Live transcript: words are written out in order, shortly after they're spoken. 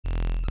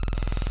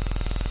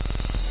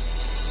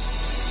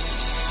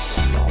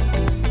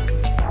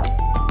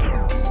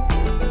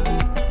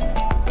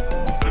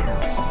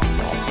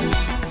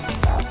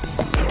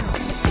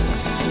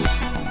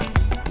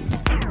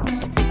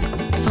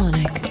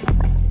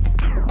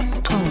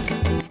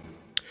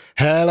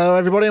Hello,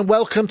 everybody, and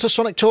welcome to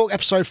Sonic Talk,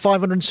 episode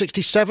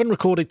 567,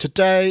 recorded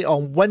today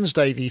on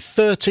Wednesday, the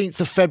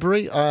 13th of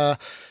February.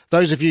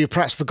 Those of you who've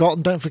perhaps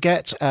forgotten, don't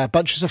forget,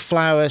 bunches of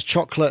flowers,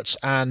 chocolates,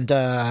 and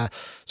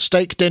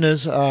steak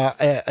dinners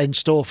in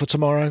store for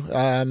tomorrow.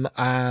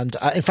 And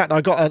in fact, I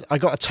got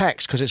a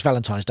text, because it's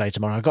Valentine's Day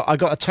tomorrow. I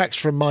got a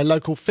text from my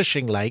local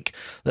fishing lake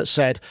that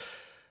said,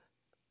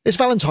 "It's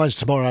Valentine's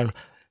tomorrow.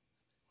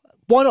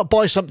 Why not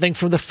buy something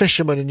from the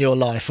fisherman in your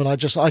life?" And I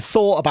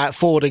thought about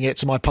forwarding it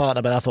to my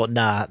partner, but I thought,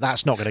 nah,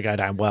 that's not going to go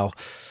down well.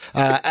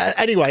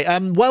 Anyway,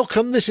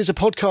 welcome. This is a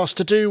podcast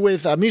to do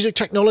with music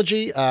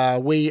technology.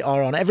 We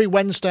are on every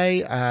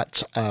Wednesday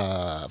at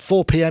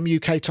 4 p.m.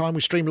 UK time.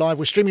 We stream live.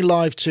 We're streaming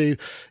live to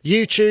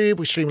YouTube.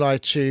 We stream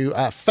live to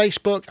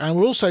Facebook, and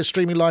we're also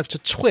streaming live to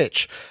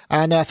Twitch.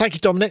 And thank you,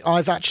 Dominic.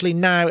 I've actually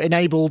now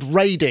enabled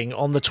raiding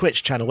on the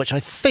Twitch channel, which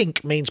I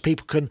think means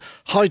people can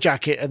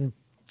hijack it and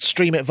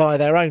stream it via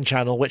their own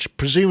channel, which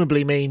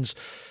presumably means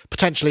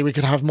potentially we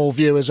could have more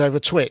viewers over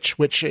Twitch,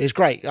 which is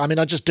great. I mean,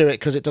 I just do it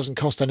because it doesn't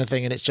cost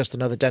anything and it's just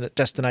another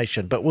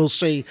destination, but we'll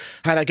see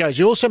how that goes.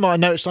 You also might have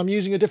noticed I'm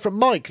using a different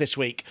mic this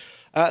week.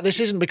 This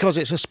isn't because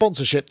it's a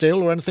sponsorship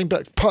deal or anything,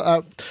 but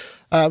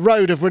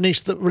Rode have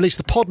released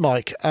the pod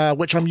mic,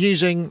 which I'm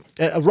using.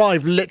 It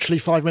arrived literally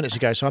 5 minutes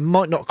ago, so I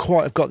might not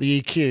quite have got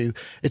the EQ.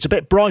 It's a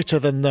bit brighter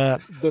than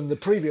the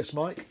previous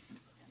mic.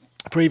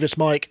 Previous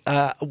mic,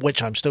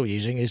 which I'm still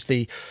using, is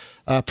the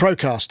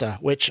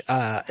Procaster, which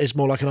is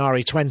more like an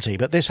RE20,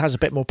 but this has a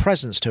bit more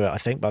presence to it, I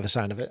think, by the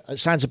sound of it. It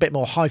sounds a bit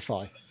more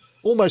hi-fi,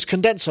 almost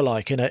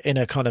condenser-like in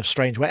a kind of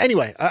strange way.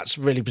 Anyway, that's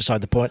really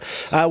beside the point.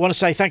 I want to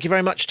say thank you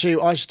very much to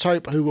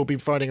iZotope, who will be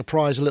providing a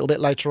prize a little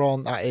bit later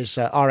on. That is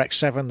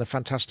RX7, the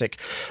fantastic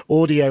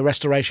audio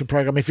restoration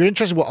program. If you're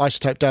interested in what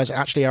iZotope does,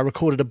 actually, I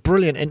recorded a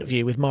brilliant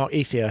interview with Mark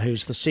Ethier,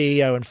 who's the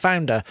CEO and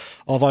founder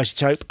of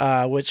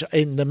iZotope, which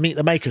in the Meet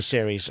the Makers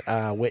series,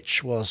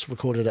 which was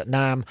recorded at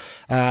NAMM.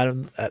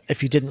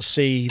 If you didn't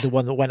see the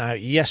one that went out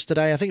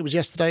yesterday, I think it was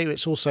yesterday,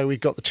 we've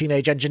got the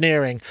Teenage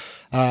Engineering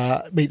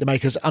Meet the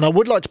Makers. And I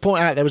would like to point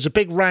out there was a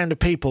big round of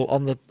people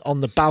on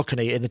the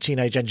balcony in the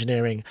Teenage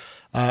Engineering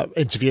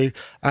interview,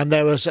 and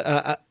there was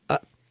a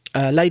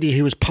lady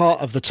who was part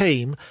of the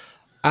team,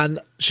 and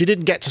she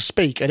didn't get to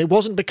speak, and it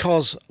wasn't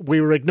because we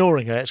were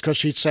ignoring her, it's because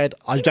she'd said,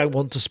 "I don't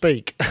want to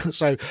speak."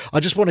 So I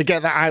just want to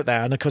get that out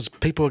there, and because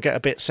people get a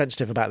bit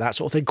sensitive about that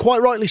sort of thing,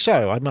 quite rightly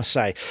so, I must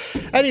say.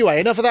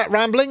 Anyway, enough of that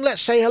rambling.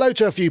 Let's say hello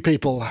to a few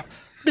people.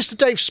 Mr.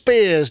 Dave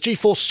Spears,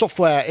 GeForce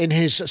Software, in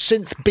his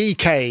Synth B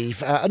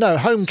Cave.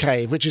 Home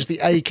Cave, which is the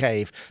A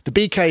Cave. The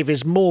B Cave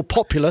is more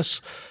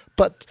populous,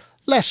 but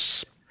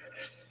less.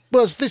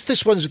 Well,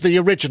 this one's the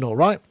original,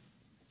 right?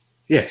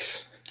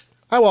 Yes.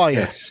 How are you?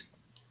 Yes.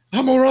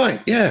 I'm all right,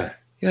 yeah.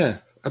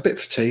 A bit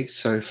fatigued,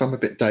 so if I'm a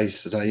bit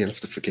dazed today, you'll have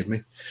to forgive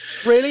me.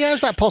 Really?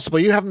 How's that possible?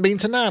 You haven't been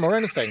to NAMM or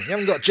anything? You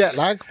haven't got jet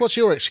lag? What's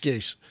your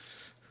excuse?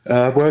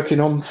 Working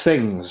on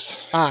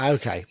things.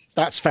 Okay.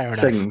 That's fair enough.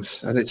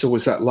 Things. And it's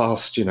always that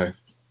last,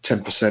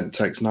 10%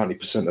 takes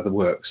 90% of the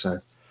work, so.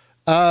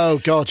 Oh,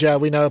 God, yeah,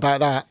 we know about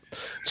that.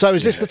 So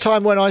is this the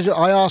time when I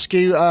ask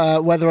you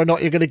whether or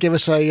not you're going to give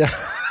us an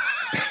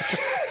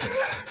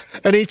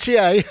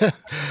ETA?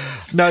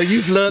 No,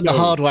 you've learnt the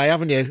hard way,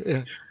 haven't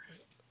you?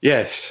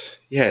 Yeah.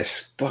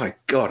 Yes. By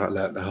God, I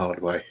learnt the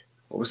hard way.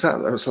 What was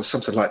that? That was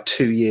something like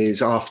 2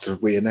 years after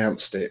we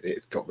announced it,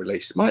 it got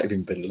released. It might have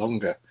even been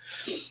longer.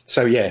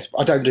 So, yeah,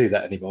 I don't do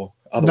that anymore.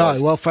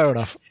 Otherwise, no, well, fair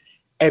enough.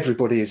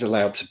 Everybody is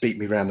allowed to beat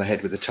me around the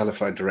head with a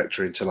telephone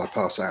directory until I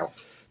pass out.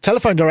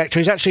 Telephone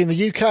directories, actually, in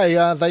the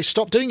UK, they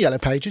stopped doing yellow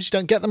pages. You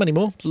don't get them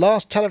anymore.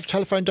 Last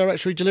telephone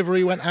directory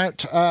delivery went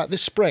out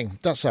this spring.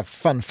 That's a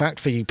fun fact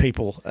for you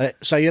people.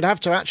 So you'd have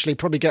to actually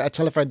probably get a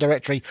telephone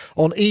directory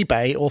on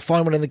eBay or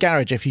find one in the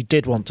garage if you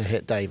did want to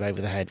hit Dave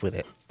over the head with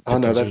it. Oh,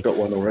 no, they've got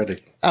one already.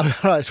 Oh,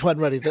 right, it's one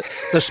ready.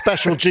 The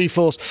special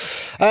GeForce.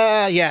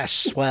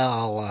 Yes,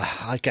 well,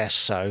 I guess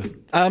so.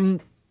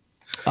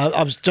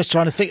 I was just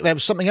trying to think. There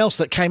was something else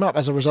that came up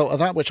as a result of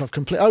that, which I've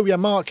completely... Oh, yeah,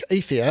 Mark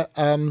Ethier.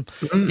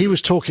 He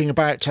was talking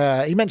about...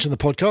 he mentioned the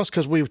podcast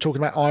because we were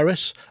talking about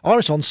Iris.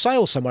 Iris on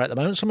sale somewhere at the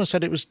moment. Someone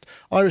said it was...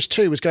 Iris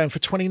 2 was going for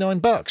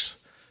 $29.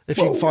 If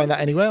you can find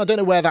that anywhere. I don't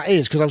know where that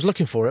is because I was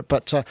looking for it,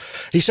 but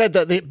he said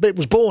that it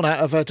was born out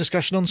of a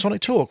discussion on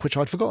Sonic Talk, which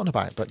I'd forgotten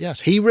about. But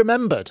yes, he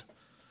remembered.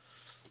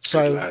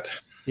 So,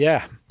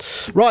 yeah.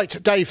 Right,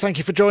 Dave, thank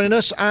you for joining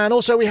us. And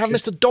also we have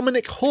Mr.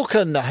 Dominic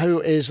Hawken, who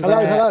is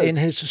hello. In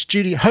his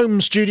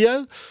home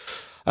studio.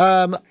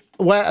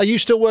 Where are you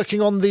still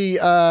working on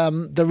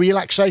the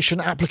relaxation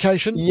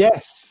application?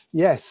 Yes.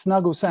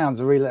 Snuggle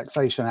Sounds, a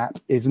relaxation app,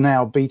 is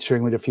now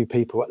betaing with a few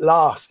people. At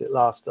last.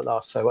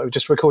 So we're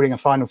just recording a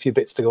final few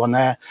bits to go on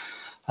there.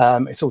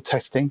 It's all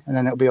testing, and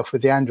then it'll be off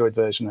with the Android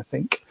version, I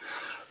think.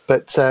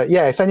 But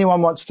if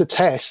anyone wants to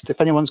test,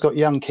 if anyone's got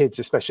young kids,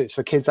 especially it's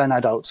for kids and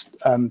adults,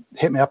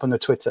 hit me up on the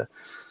Twitter.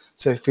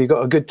 So if you've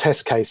got a good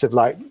test case of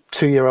like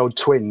 2-year-old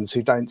twins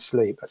who don't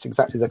sleep, that's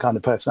exactly the kind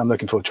of person I'm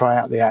looking for. Try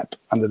out the app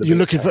under the. You're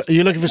looking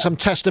for some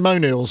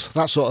testimonials,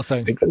 that sort of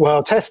thing.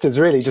 Well, testers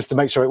really just to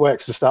make sure it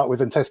works to start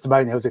with, and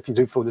testimonials if you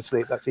do fall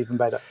asleep, that's even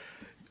better.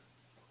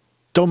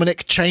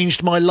 Dominic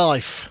changed my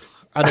life.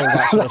 And all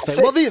that sort of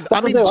thing. Well,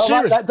 I'll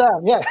write that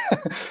down. Yeah,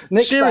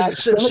 Nick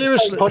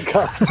seriously,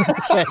 podcast.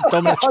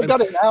 Dominic, I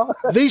got it now.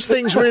 These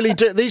things really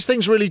do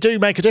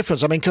make a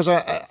difference. I mean, because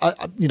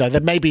there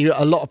may be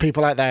a lot of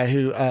people out there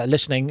who are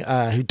listening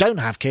who don't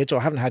have kids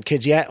or haven't had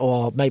kids yet,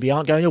 or maybe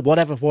aren't going, or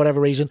whatever for whatever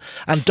reason,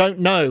 and don't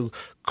know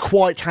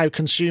quite how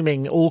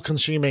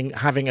all-consuming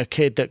having a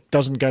kid that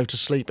doesn't go to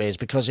sleep is,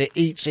 because it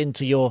eats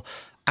into your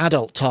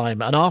adult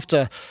time, and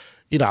after,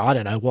 I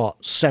don't know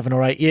what, 7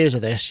 or 8 years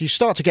of this, you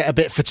start to get a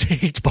bit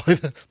fatigued by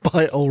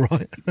it all,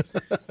 right?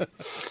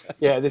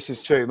 Yeah, this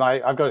is true.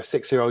 I've got a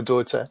 6-year-old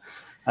daughter,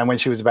 and when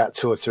she was about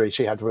 2 or 3,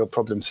 she had real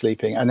problems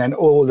sleeping. And then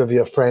all of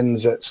your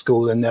friends at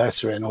school and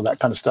nursery and all that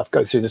kind of stuff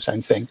go through the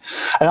same thing.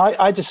 And I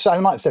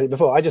might have said it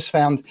before, I just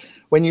found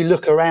when you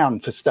look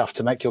around for stuff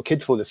to make your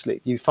kid fall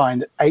asleep, you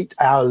find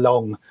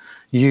 8-hour-long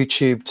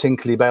YouTube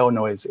tinkly bell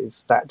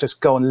noises that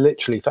just go on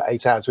literally for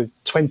 8 hours with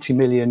 20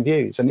 million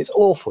views. And it's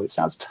awful. It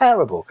sounds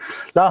terrible.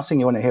 Last thing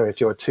you want to hear if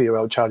you're a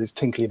 2-year-old child is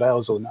tinkly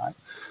bells all night.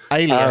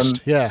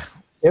 Aliased, yeah.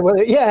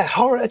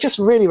 Horror, just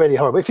really, really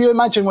horrible. If you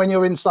imagine when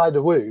you're inside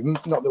the womb,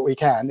 not that we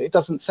can, it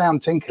doesn't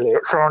sound tinkly.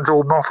 It sounds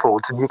all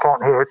muffled and you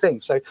can't hear a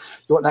thing. So you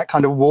want that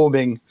kind of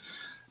warmth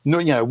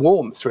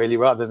really,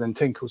 rather than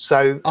tinkle.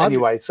 So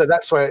anyway, so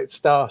that's where it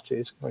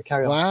started. We'll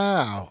carry on.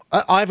 Wow.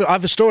 I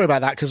have a story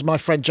about that, because my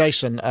friend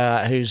Jason,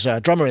 who's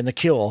a drummer in The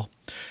Cure,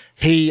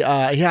 he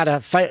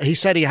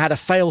said he had a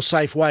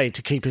fail-safe way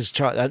to keep his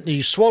child.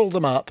 You swallow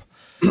them up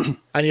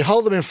and you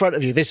hold them in front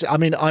of you.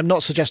 I'm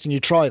not suggesting you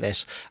try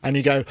this, and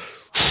you go,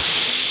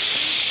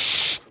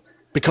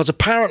 because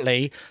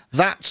apparently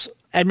that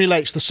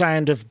emulates the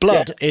sound of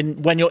blood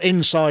when you're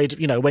inside,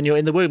 when you're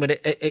in the womb, and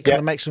it kind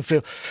of makes them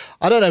feel,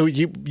 I don't know,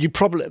 you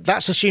probably,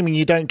 that's assuming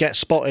you don't get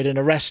spotted and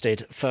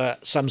arrested for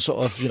some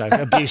sort of,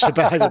 abusive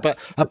behaviour, but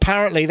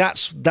apparently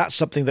that's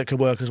something that could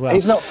work as well.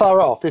 He's not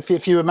far off.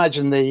 If you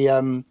imagine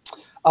the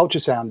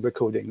ultrasound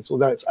recordings,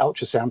 although it's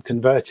ultrasound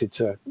converted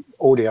to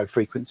audio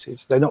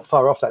frequencies, they're not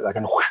far off that. They're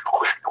kind of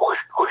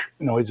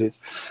noises,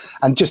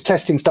 and just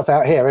testing stuff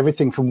out here,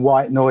 everything from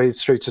white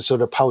noise through to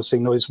sort of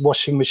pulsing noise,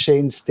 washing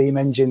machines, steam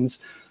engines,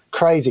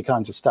 crazy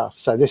kinds of stuff.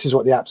 So this is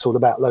what the app's all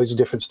about, loads of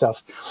different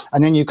stuff.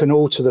 And then you can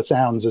alter the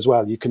sounds as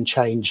well. You can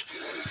change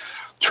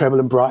treble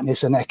and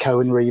brightness and echo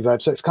and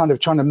reverb. So it's kind of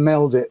trying to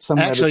meld it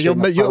somewhere. Actually,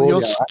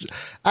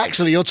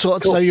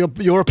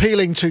 you're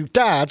appealing to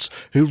dads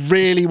who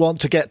really want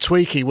to get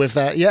tweaky with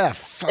that. Yeah,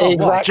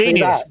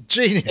 genius.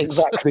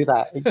 Exactly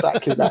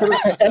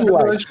that.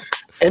 Anyway,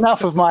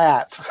 enough of my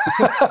app.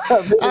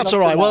 That's all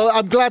right. Well,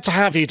 I'm glad to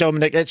have you,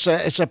 Dominic. It's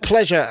a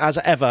pleasure as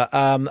ever.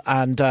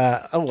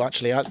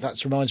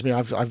 That reminds me,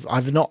 I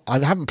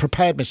haven't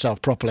prepared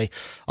myself properly.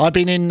 I've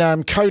been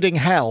in coding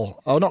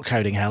hell. Oh, not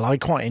coding hell. I'm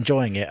quite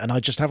enjoying it, and I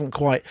just haven't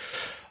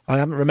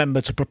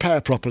remembered to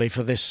prepare properly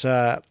for this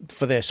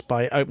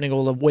by opening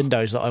all the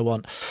windows that I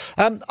want.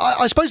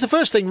 I suppose the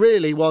first thing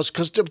really was,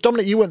 because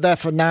Dominic, you weren't there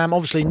for NAMM.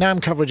 Obviously,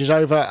 NAMM coverage is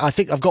over. I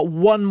think I've got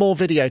one more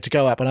video to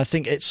go up, and I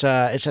think it's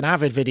an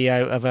Avid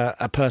video of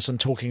a person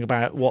talking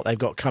about what they've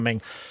got coming.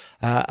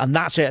 And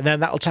that's it. And then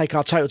that'll take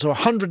our total to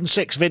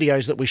 106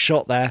 videos that we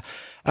shot there.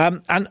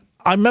 And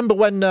I remember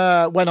when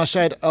I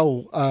said,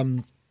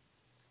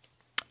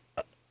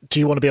 do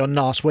you want to be on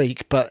last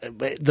week, but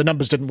the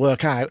numbers didn't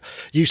work out,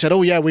 you said,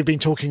 oh yeah, we've been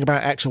talking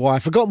about X or Y.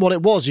 I've forgotten what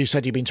it was you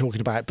said you've been talking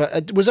about,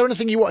 but was there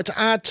anything you wanted to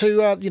add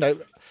to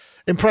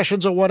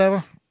impressions or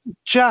whatever?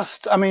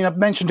 I've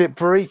mentioned it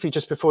briefly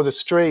just before the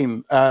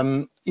stream.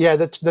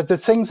 The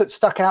things that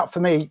stuck out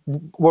for me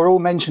were all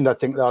mentioned, I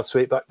think, last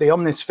week, but the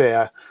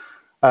Omnisphere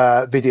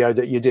video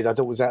that you did, I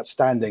thought was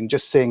outstanding,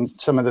 just seeing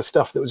some of the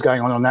stuff that was going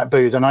on that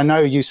booth. And I know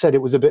you said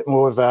it was a bit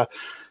more of a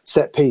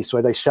set piece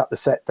where they shut the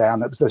set down.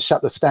 They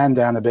shut the stand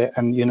down a bit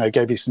and,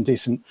 gave you some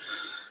decent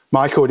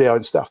mic audio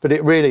and stuff. But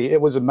it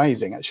was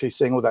amazing actually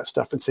seeing all that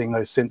stuff and seeing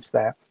those synths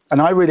there.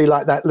 And I really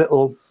like that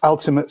little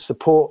Ultimate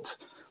support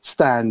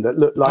stand that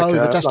looked like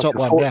the desktop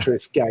like a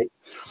Fortress gate,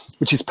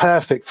 which is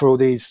perfect for all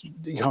these,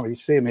 you can't really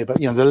see them here, but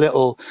the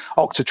little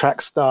Octatrack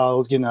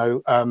style,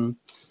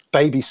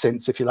 baby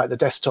synths, if you like, the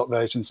desktop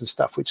versions and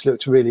stuff, which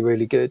looked really,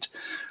 really good.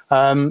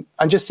 And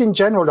just in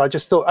general, I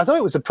thought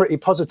it was a pretty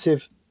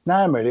positive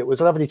NAMM, really. It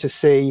was lovely to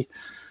see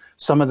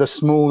some of the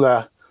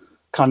smaller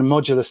kind of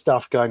modular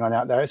stuff going on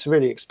out there. It's a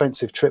really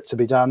expensive trip to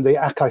be done. The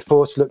Akai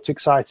Force looked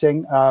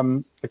exciting.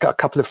 I've got a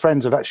couple of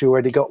friends who've actually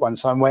already got one,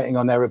 so I'm waiting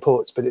on their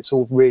reports, but it's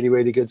all really,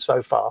 really good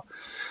so far.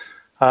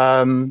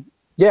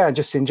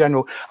 Just in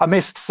general. I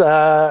missed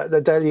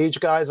the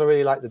Deluge guys. I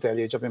really like the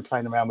Deluge. I've been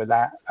playing around with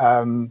that.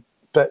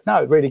 But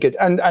no, really good.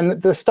 And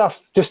the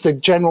stuff, just the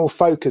general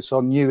focus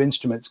on new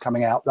instruments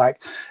coming out,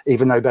 like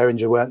even though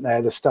Behringer weren't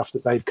there, the stuff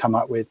that they've come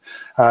up with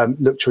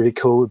looked really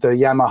cool. The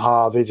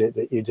Yamaha visit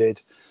that you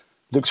did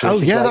looks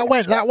really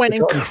great. that went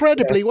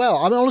incredibly well.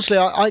 I mean, honestly,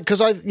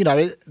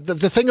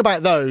 the thing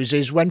about those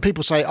is when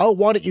people say, "Oh,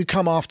 why don't you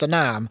come after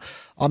NAMM?"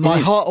 My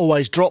heart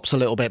always drops a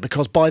little bit,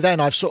 because by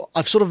then I've sort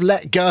of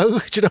let go.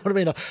 Do you know what I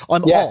mean?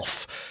 I'm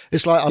off.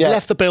 It's like I've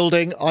left the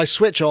building. I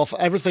switch off.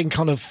 Everything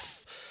kind of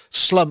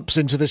slumps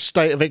into this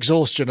state of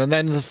exhaustion, and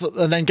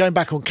then going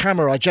back on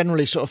camera, I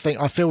generally sort of think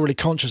I feel really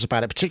conscious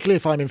about it, particularly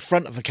if I'm in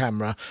front of the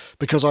camera,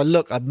 because I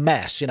look a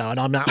mess, and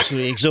I'm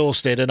absolutely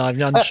exhausted, and I'm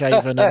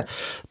unshaven and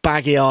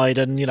baggy-eyed,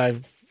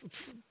 and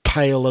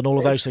pale and all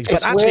of those things.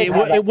 But actually,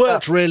 it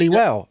worked really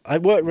well.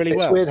 It worked really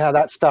well. It's weird how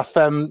that stuff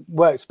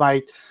works.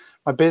 My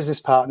business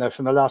partner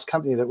from the last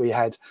company that we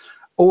had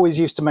always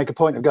used to make a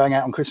point of going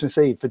out on Christmas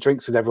Eve for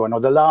drinks with everyone, or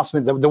the last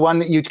minute, the one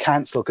that you'd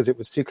cancel because it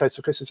was too close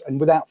to Christmas, and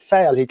without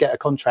fail he'd get a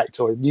contract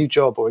or a new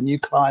job or a new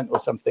client or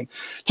something,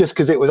 just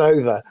because it was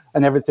over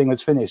and everything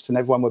was finished and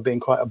everyone would be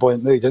in quite a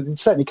buoyant mood. And it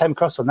certainly came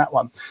across on that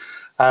one.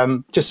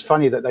 Just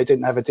funny that they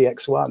didn't have a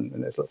DX1,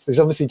 and it's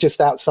obviously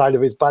just outside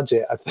of his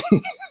budget, I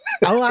think.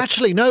 Oh,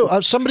 actually, no.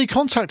 Somebody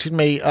contacted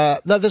me.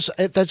 There's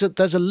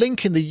a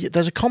link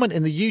there's a comment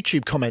in the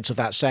YouTube comments of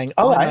that saying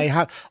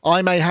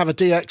I may have a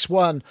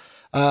DX1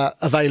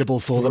 available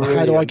for them.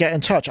 Brilliant. How do I get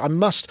in touch? I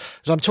must,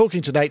 because I'm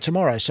talking to Nate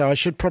tomorrow, so I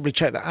should probably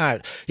check that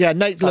out. Yeah,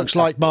 Nate looks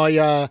like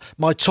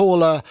my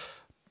taller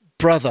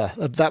brother.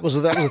 That was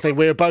the thing.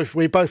 We're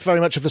both very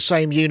much of the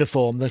same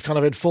uniform. The kind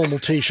of informal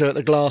t-shirt,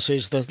 the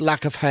glasses, the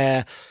lack of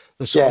hair,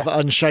 the sort of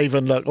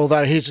unshaven look.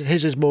 Although his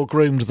is more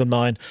groomed than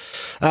mine.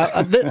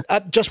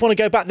 I just want to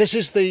go back. This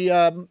is the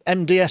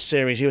MDS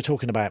series you were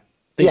talking about.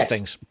 These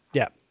things.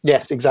 Yeah.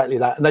 Yes, exactly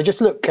that. And they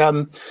just look.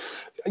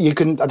 You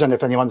can. I don't know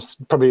if anyone's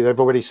they've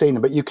already seen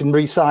them, but you can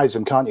resize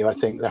them, can't you? I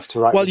think left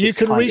to right. Well, you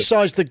can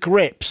resize the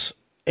grips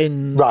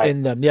in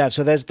them. Yeah.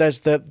 So there's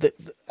the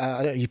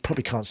you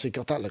probably can't see.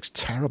 God, that looks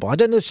terrible. I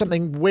don't know. There's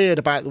something weird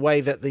about the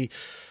way that the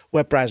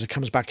web browser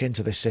comes back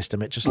into this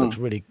system. It just looks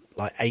really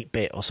like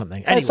 8-bit or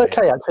something. Anyway. It's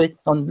okay actually.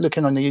 On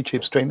looking on the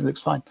YouTube stream, it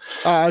looks fine.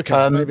 Oh,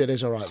 okay. Maybe it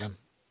is all right then.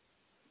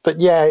 But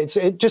yeah,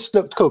 it just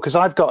looked cool because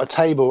I've got a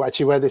table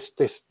actually where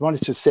this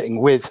monitor's sitting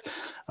with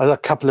a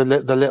couple of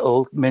the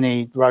little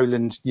mini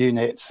Roland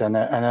units and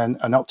an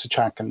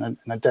Octatrack and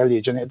a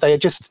Deluge, and they're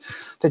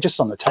just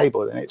on the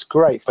table, and it's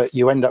great. But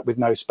you end up with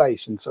no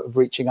space and sort of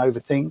reaching over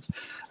things,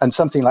 and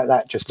something like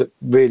that just looked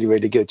really,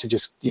 really good to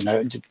just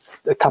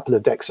a couple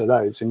of decks of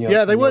those. And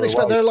they weren't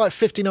expensive. They're like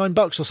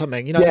 $59 or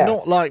something. They're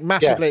not like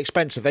massively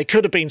expensive. They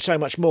could have been so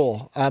much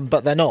more,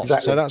 but they're not.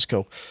 Exactly. So that's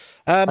cool.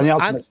 And the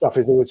Ultimate stuff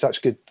is always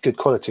such good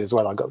quality as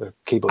well. I got the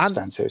keyboard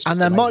stands here.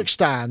 And their mic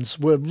stands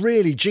were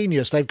really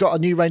genius. They've got a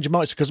new range of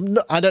mics because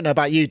I don't know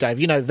about you, Dave.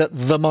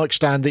 The mic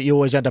stand that you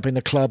always end up in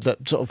the club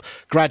that sort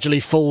of gradually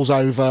falls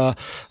over,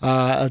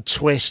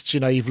 twists.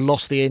 You've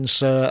lost the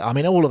insert. I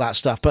mean, all of that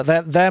stuff. But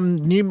they're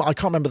new. I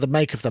can't remember the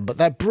make of them, but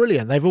they're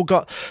brilliant. They've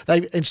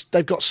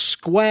got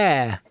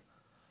square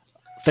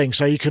thing,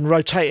 so you can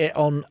rotate it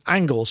on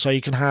angle, so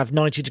you can have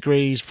 90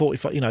 degrees,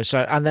 45, so,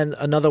 and then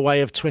another way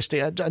of twisting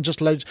it, and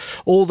just loads.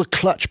 All the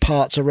clutch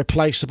parts are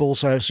replaceable,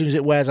 so as soon as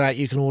it wears out,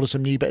 you can order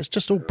some new bits. It's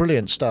just all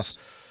brilliant stuff.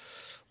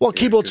 What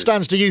keyboard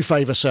stands do you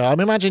favour, sir? I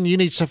imagine you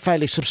need some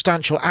fairly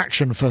substantial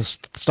action for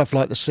stuff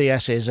like the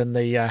CSs and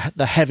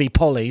the heavy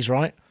polys,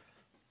 right?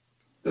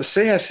 The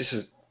CS is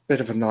a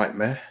bit of a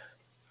nightmare.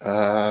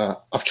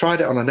 I've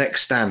tried it on an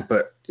X stand,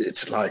 but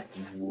it's like,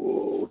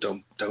 whoa,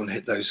 don't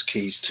hit those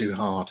keys too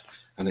hard.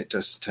 And it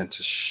does tend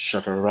to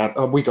shudder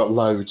around. We got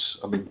loads.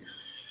 I mean,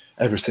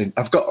 everything.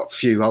 I've got a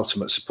few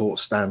Ultimate support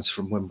stands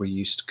from when we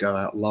used to go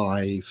out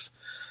live,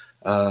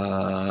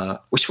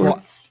 which were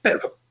a bit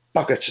of a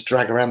bugger to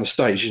drag around the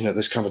stage,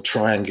 those kind of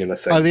triangular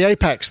things. Oh, the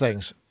Apex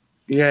things.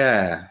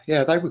 Yeah,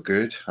 they were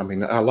good. I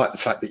mean, I like the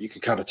fact that you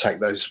could kind of take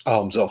those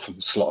arms off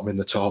and slot them in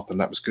the top, and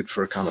that was good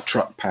for a kind of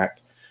truck pack.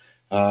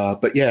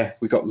 But yeah,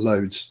 we got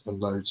loads and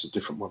loads of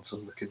different ones.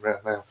 I'm looking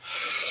around now.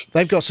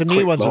 They've got some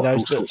new ones of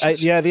those.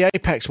 The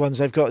Apex ones.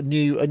 They've got a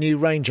new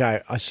range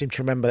out. I seem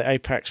to remember the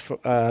Apex,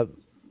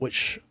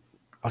 which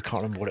I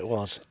can't remember what it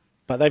was.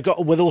 But they've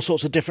got with all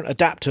sorts of different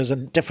adapters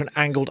and different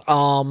angled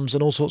arms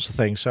and all sorts of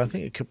things. So I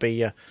think it could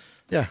be,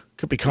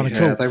 could be kind of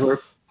cool. They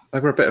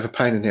were a bit of a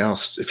pain in the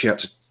arse if you had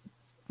to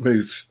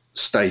move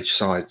stage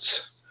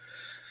sides.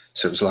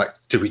 So it was like,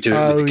 do we do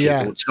it with the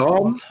keyboards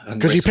on?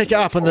 Because you pick it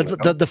up and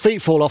the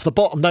feet fall off the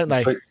bottom, don't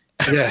they?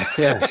 Yeah.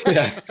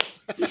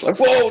 It's like,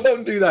 whoa,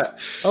 don't do that.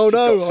 Oh,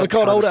 no, I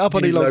can't hold it up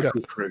any longer.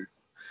 Local crew.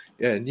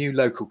 Yeah, new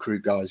local crew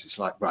guys. It's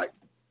like, right,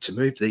 to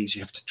move these,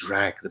 you have to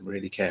drag them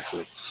really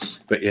carefully.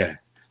 But yeah,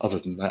 other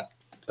than that,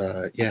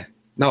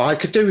 No, I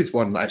could do with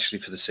one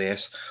actually for the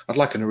CS. I'd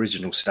like an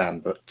original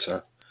stand, but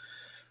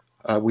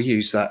we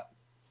use that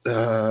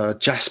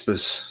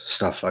Jaspers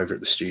stuff over at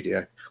the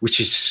studio, which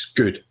is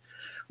good.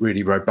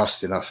 Really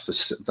robust enough.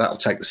 That'll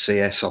take the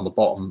CS on the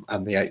bottom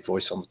and the 8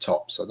 voice on the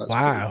top. So that's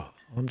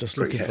I'm just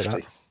looking for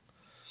that.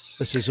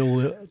 This is all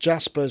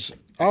Jaspers.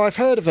 Oh, I've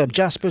heard of them.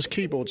 Jaspers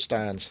keyboard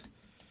stands.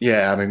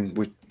 Yeah, I mean,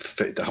 we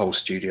fitted the whole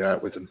studio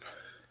out with them.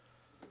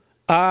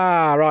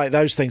 Ah, right,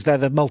 those things. They're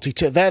the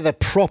They're the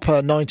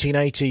proper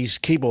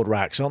 1980s keyboard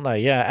racks, aren't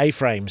they? Yeah,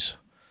 A-frames.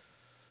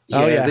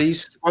 Yeah,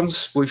 these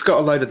ones we've got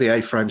a load of the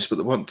A-frames, but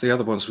the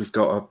other ones we've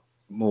got are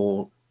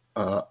more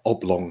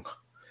oblong.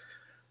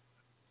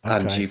 Okay.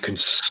 And you can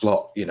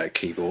slot,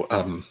 keyboard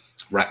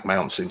rack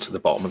mounts into the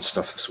bottom and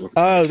stuff.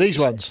 These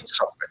ones.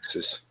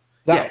 Submixes.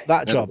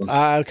 That job.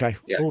 Netherlands. Okay.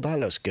 Yeah. Oh, that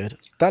looks good.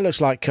 That looks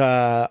like.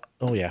 Oh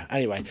yeah.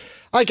 Anyway,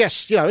 I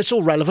guess it's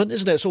all relevant,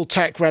 isn't it? It's all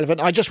tech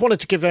relevant. I just wanted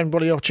to give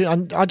everybody the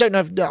opportunity. I don't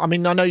know. I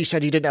know you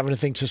said you didn't have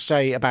anything to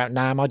say about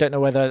NAMM. I don't know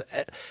whether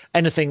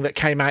anything that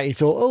came out you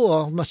thought,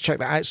 oh, I must check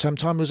that out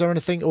sometime. Was there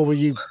anything, or were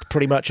you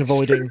pretty much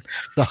avoiding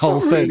the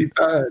whole thing? Really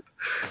bad.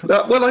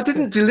 Well, I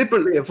didn't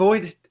deliberately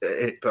avoid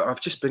it, but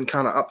I've just been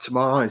kind of up to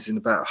my eyes in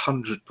about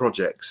 100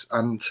 projects,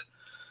 and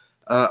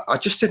I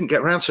just didn't get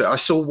around to it. I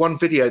saw one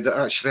video that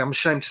actually I'm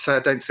ashamed to say I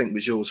don't think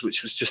was yours,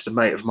 which was just a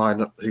mate of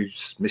mine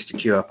who's Mr.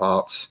 Q Up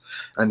Arts,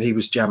 and he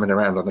was jamming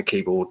around on a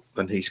keyboard,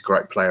 and he's a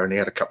great player, and he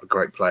had a couple of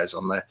great players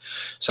on there.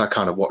 So I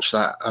kind of watched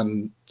that,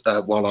 and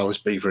while I was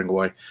beavering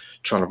away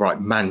trying to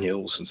write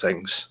manuals and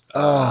things.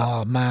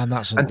 Oh man,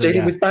 that's and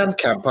dealing with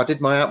Bandcamp. I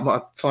did my album.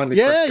 I finally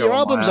pressed go your on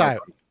album's my out.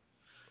 album.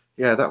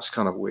 Yeah, that's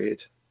kind of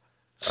weird.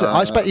 So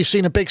I expect you've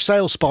seen a big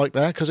sales spike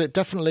there, because it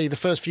definitely the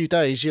first few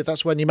days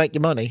that's when you make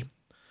your money.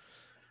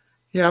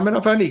 Yeah, I mean, I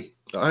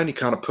only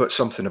kind of put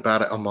something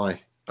about it on my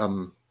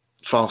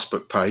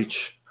Fastbook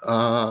page,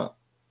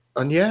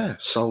 and yeah,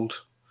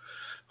 sold.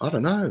 I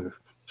don't know,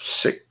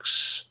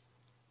 6.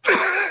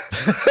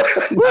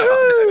 No,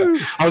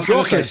 I was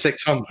going to say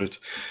 600.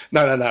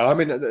 No. I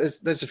mean,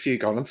 there's a few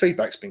gone, and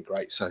feedback's been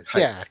great. So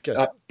hey, yeah,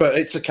 good. But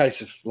it's a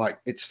case of like,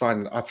 it's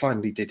fine. I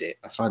finally did it.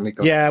 I finally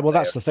got. Yeah, well,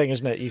 that's the thing,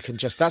 isn't it? You can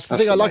just. That's the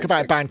thing I like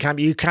about Bandcamp.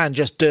 You can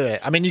just do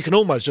it. I mean, you can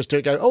almost just do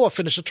it. Go, oh, I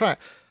finished a track.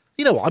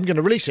 You know what? I'm going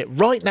to release it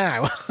right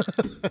now.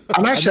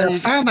 And actually, I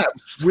found that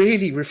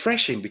really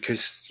refreshing,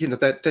 because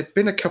there'd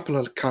been a couple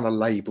of kind of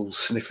labels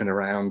sniffing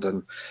around,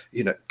 and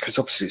because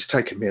obviously it's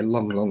taken me a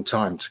long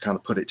time to kind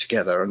of put it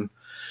together, and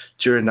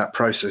during that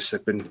process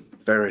there've been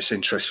various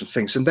interesting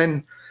things, and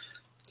then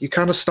you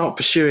kind of start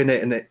pursuing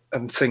it,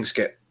 and things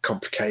get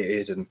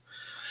complicated, and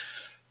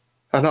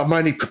I'm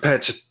only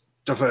prepared to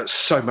divert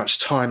so much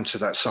time to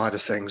that side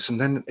of things,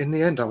 and then in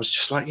the end I was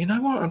just like, you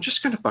know what, I'm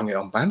just going to bung it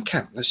on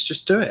Bandcamp. Let's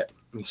just do it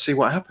and see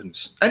what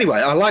happens. Anyway,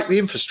 I like the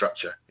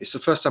infrastructure. It's the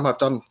first time I've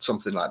done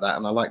something like that,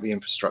 and I like the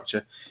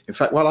infrastructure. In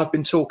fact, while I've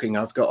been talking,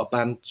 I've got a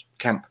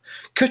Bandcamp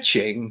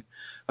ka-ching.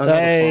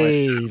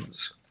 Hey,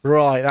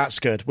 right, that's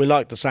good. We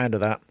like the sound of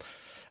that.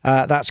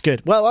 That's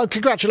good. Well,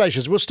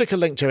 congratulations. We'll stick a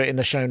link to it in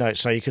the show notes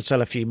so you could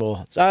sell a few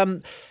more.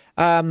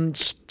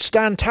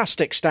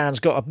 Stantastic Stan's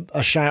got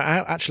a shout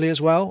out actually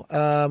as well,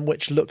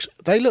 which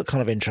they look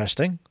kind of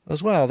interesting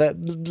as well. They're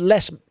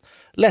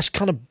less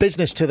kind of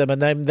business to them,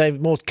 and they're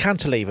more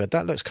cantilevered.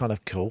 That looks kind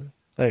of cool.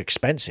 They're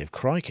expensive,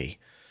 crikey.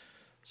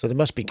 So they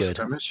must be good.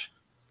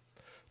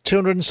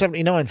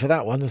 $279 for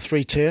that one, the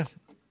 3-tier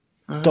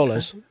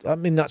dollars. I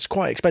mean, that's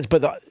quite expensive,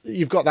 but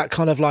you've got that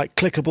kind of like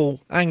clickable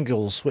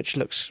angles, which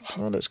looks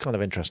kind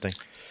of interesting.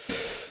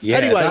 Yeah,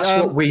 anyway, that's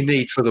what we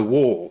need for the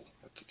wall,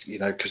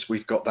 because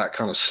we've got that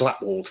kind of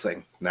slat wall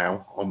thing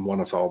now on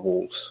one of our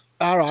walls.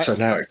 All right. So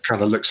now it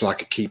kind of looks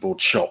like a keyboard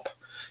shop.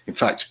 In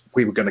fact,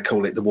 we were going to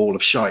call it the wall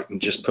of shite and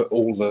just put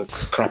all the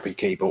crappy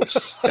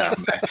keyboards down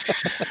there.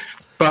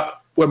 But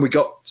when we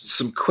got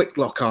some quick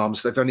lock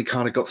arms, they've only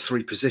kind of got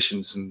 3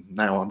 positions, and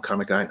now I'm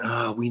kind of going,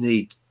 we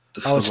need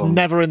the full it's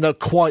never in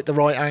quite the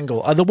right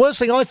angle. And the worst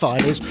thing I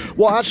find is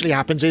what actually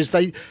happens is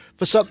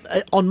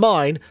on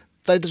mine,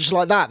 they're just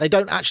like that. They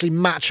don't actually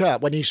match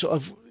up when you sort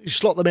of you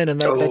slot them in,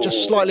 and they're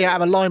just slightly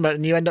out of alignment,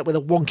 and you end up with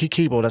a wonky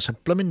keyboard. That's a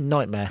blooming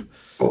nightmare.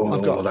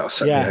 That'll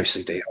set me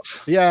OCD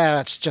off. Yeah,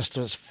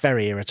 it's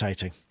very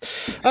irritating.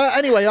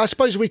 Anyway, I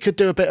suppose we could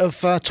do a bit of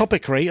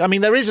topicry. I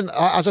mean, there isn't,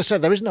 as I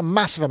said, there isn't a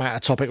massive amount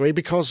of topicry,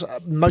 because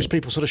most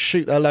people sort of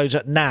shoot their loads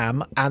at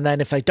NAMM, and then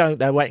if they don't,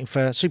 they're waiting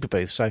for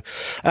Superbooth. So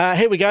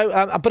here we go.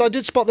 But I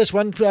did spot this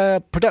one,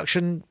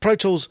 production Pro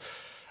Tools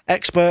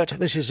Expert.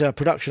 This is a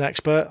Production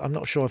Expert. I'm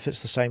not sure if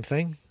it's the same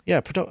thing. Yeah,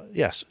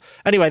 yes.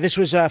 Anyway, this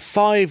was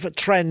 5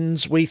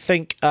 trends we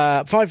think,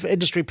 5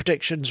 industry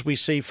predictions we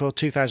see for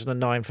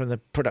 2009 from the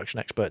Production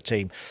Expert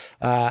team.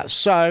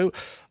 First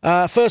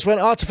one,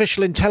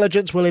 artificial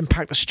intelligence will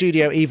impact the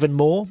studio even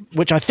more,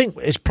 which I think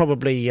is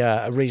probably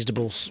a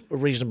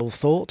reasonable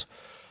thought.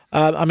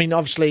 I mean,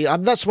 obviously,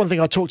 that's one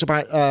thing I talked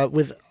about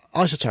with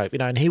Isotope,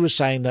 and he was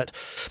saying that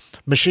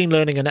machine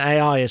learning and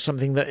AI is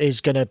something that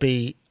is going to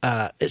be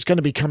it's going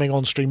to be coming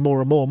on stream more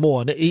and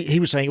more. And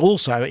he was saying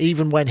also,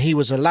 even when he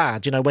was a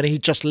lad, when he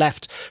just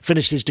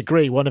finished his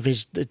degree, one of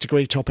his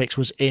degree topics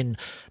was in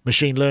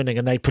machine learning,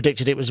 and they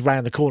predicted it was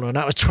around the corner, and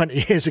that was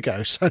 20 years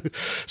ago.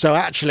 So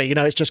actually,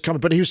 it's just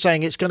coming. But he was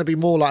saying it's going to be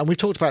more like, and we've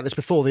talked about this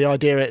before, the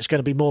idea it's going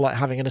to be more like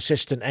having an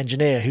assistant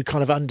engineer who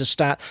kind of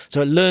understands,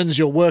 so it learns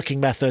your working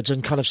methods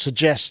and kind of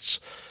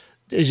suggests,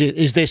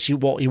 is this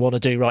what you want to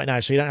do right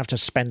now? So you don't have to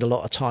spend a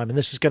lot of time. And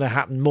this is going to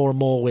happen more and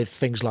more with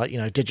things like,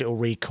 digital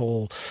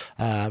recall,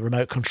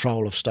 remote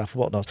control of stuff,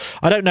 whatnot.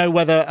 I don't know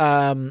whether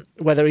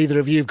either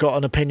of you have got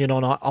an opinion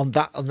on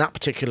that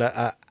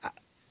particular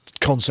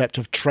concept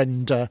of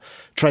trend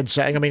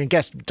setting. I mean, I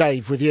guess,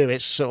 Dave, with you,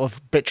 it's sort of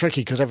a bit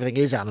tricky because everything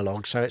is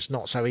analog, so it's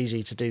not so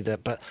easy to do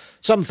that. But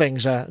some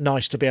things are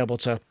nice to be able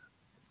to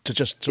to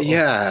just sort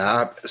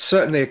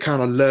certainly a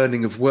kind of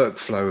learning of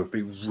workflow would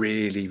be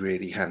really,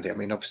 really handy. I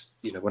mean,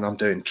 obviously, when I'm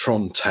doing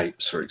Tron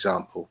tapes, for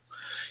example,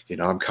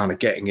 I'm kind of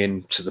getting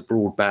into the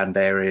broadband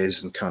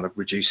areas and kind of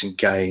reducing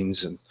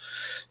gains and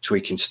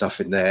tweaking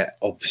stuff in there.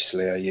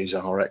 Obviously, I use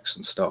RX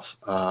and stuff.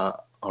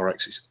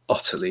 RX is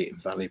utterly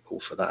invaluable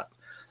for that.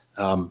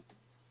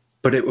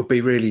 But it would be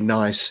really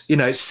nice.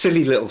 It's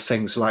silly little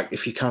things like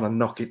if you kind of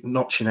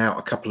notching out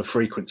a couple of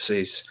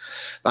frequencies,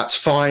 that's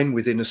fine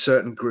within a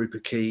certain group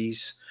of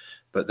keys,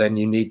 but then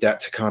you need that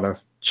to kind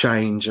of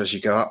change as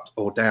you go up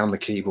or down the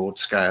keyboard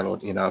scale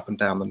or, up and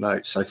down the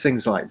notes. So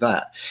things like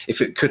that,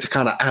 if it could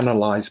kind of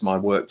analyze my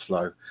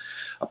workflow.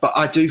 But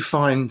I do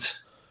find,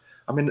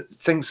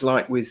 things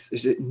like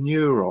is it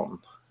Neuron?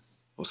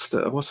 What's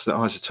the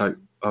isotope?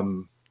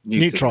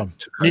 Neutron.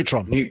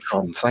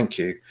 Neutron, thank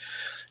you.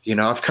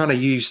 I've kind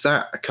of used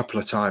that a couple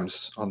of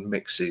times on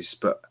mixes,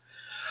 but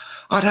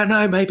I don't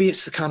know, maybe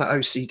it's the kind of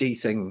OCD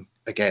thing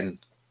again,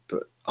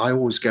 but I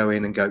always go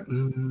in and go,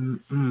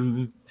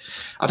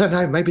 I don't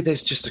know, maybe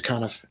there's just a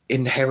kind of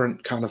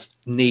inherent kind of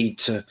need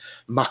to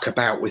muck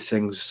about with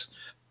things.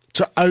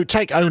 To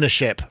take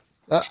ownership.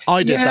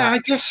 I did that. I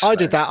guess so. I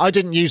did that. I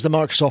didn't use the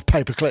Microsoft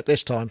paperclip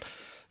this time.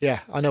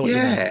 Yeah, I know what you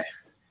mean.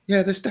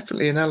 Yeah, there's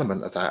definitely an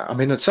element of that. I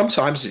mean, and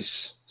sometimes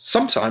it's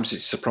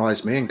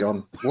surprised me and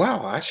gone,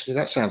 wow, actually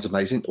that sounds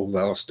amazing,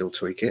 although I'll still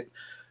tweak it.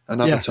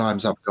 And other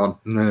times I've gone,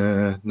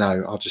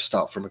 no, I'll just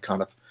start from a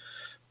kind of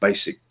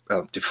basic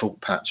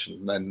default patch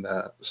and then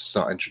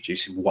start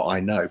introducing what I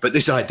know. But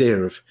this idea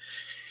of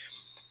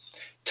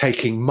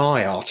taking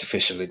my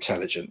artificial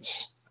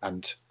intelligence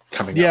and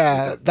coming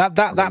up with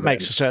that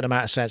makes a certain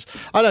amount of sense.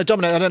 I know,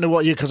 Dominic, I don't know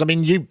what because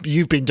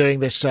you've been doing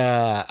this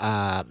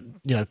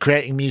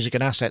creating music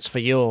and assets for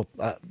your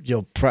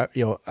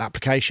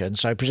application,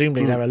 so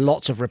presumably there are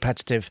lots of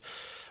repetitive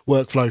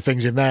workflow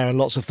things in there and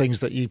lots of things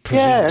that you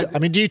I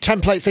mean, do you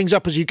template things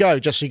up as you go,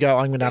 just so you go,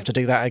 I'm going to have to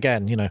do that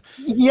again,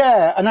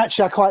 Yeah, and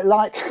actually I quite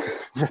like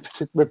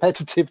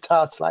repetitive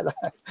tasks like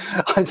that.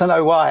 I don't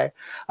know why.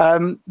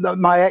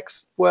 My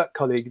ex-work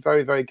colleague,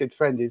 very, very good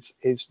friend,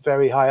 is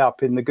very high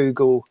up in the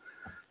Google,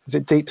 is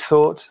it Deep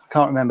Thought? I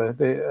can't remember.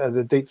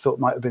 The Deep Thought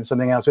might have been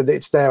something else, but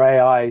it's their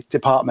AI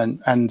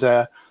department, and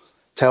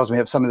tells me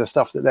of some of the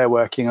stuff that they're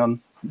working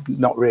on.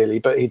 Not really,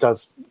 but he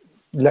does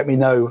let me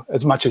know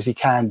as much as he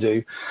can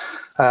do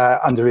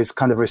under his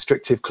kind of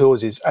restrictive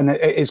clauses, and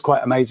it is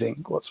quite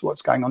amazing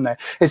what's going on there.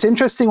 It's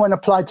interesting when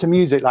applied to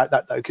music like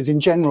that, though, because in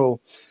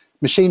general,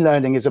 machine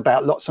learning is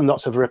about lots and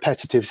lots of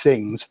repetitive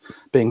things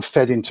being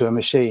fed into a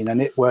machine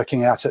and it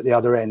working out at the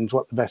other end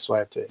what the best way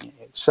of doing it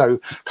is.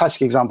 So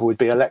classic example would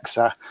be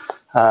Alexa.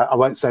 I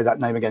won't say that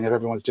name again if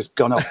everyone's just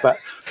gone off. But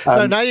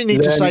no, now you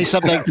need to say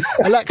something.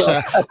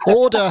 Alexa,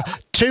 order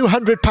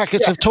 200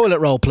 packets of toilet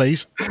roll,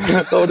 please.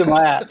 Order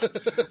my app.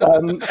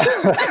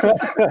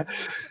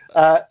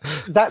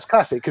 That's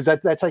classic because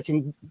they're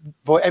taking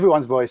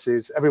everyone's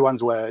voices,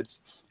 everyone's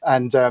words,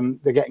 and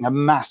they're getting a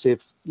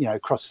massive,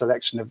 cross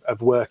selection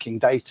of working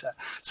data.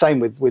 Same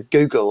with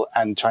Google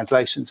and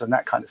translations and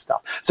that kind of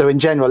stuff. So in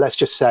general, let's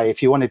just say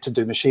if you wanted to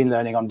do machine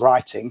learning on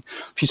writing,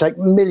 if you take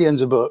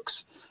millions of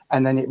books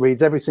and then it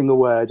reads every single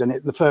word, and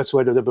the first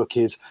word of the book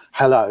is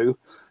hello.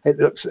 It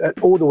looks at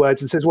all the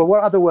words and says, well,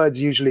 what other words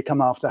usually come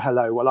after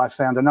hello? Well, I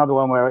found another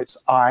one where it's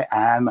I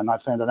am, and I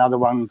found another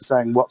one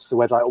saying what's the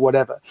weather like, or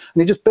whatever.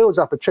 And it just builds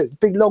up a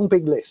big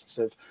lists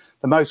of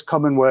the most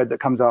common word that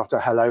comes after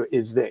hello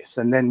is this,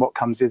 and then what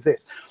comes is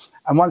this.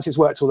 And once it's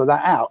worked all of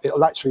that out,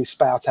 it'll actually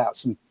spout out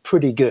some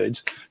pretty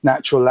good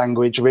natural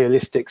language,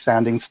 realistic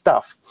sounding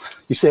stuff.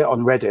 You see it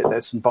on Reddit.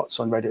 There's some bots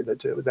on Reddit that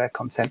do it with their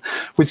content.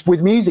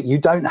 With music, you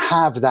don't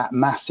have that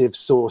massive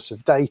source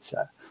of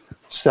data.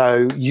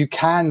 So you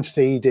can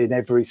feed in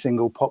every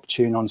single pop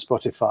tune on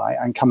Spotify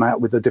and come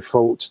out with the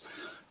default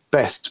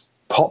best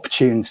pop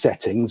tune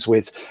settings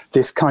with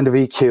this kind of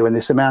EQ and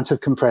this amount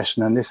of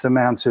compression and this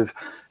amount of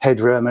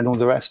headroom and all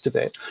the rest of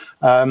it.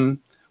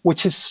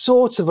 Which is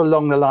sort of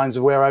along the lines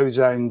of where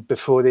Ozone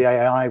before the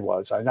AI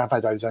was. I've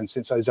had Ozone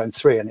since Ozone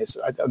 3, and it's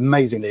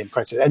amazingly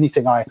impressive.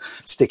 Anything I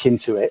stick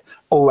into it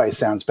always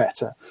sounds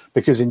better,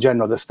 because in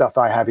general, the stuff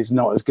I have is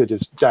not as good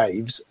as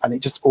Dave's, and it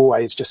just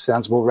always just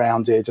sounds more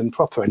rounded and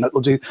proper. And it'll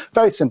do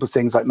very simple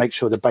things like make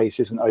sure the bass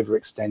isn't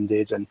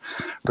overextended and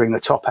bring the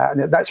top out.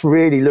 And that's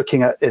really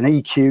looking at an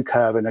EQ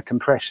curve and a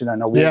compression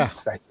and a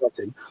warmth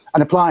setting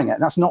and applying it.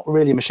 And that's not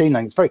really machine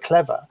learning. It's very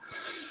clever.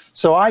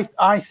 So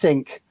I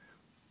think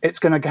it's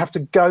going to have to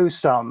go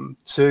some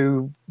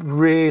to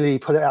really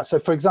put it out. So,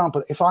 for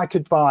example, if I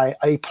could buy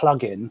a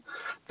plugin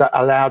that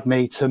allowed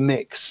me to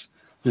mix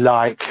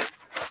like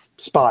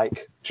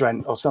Spike,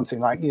 Trent, or something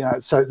like,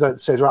 so that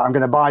says, right, I'm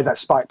going to buy that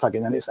Spike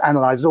plugin, and it's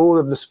analysed all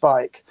of the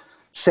Spike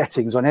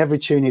settings on every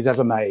tune he's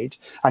ever made,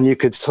 and you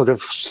could sort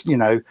of,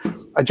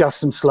 adjust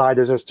some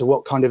sliders as to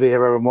what kind of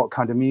era and what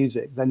kind of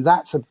music, then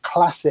that's a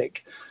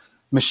classic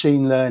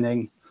machine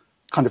learning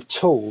kind of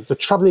tool. The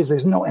trouble is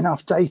there's not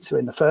enough data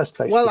in the first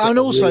place. Well, and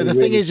also the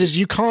thing is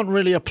you can't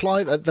really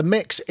apply that. The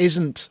mix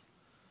isn't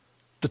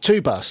the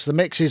two bus. The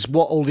mix is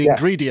what all the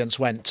ingredients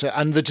went to,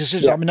 and the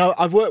decision. I mean,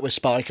 I've worked with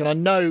Spike, and I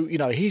know,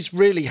 he's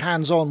really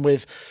hands on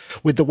with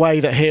the way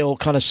that he'll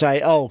kind of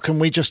say, "Oh, can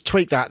we just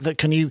tweak that? That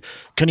can you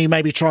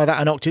maybe try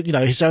that an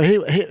octave?" So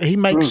he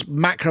makes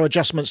macro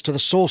adjustments to the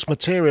source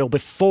material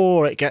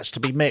before it gets to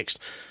be mixed.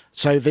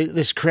 So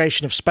this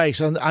creation of space,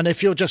 and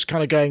if you're just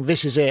kind of going,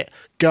 "This is it,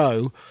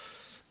 go,"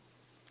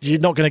 you're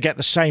not going to get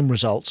the same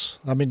results.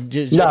 I mean,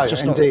 it's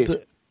just indeed. Not.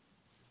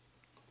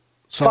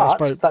 So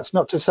but that's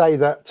not to say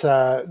that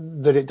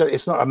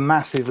it's not a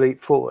massive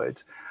leap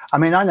forward. I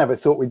mean, I never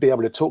thought we'd be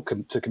able to talk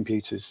to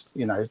computers,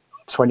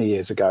 20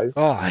 years ago.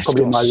 Oh, it's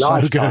probably in my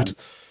lifetime. Good.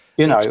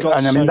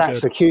 And I mean,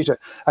 that's a huge.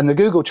 And the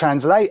Google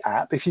Translate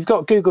app, if you've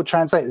got Google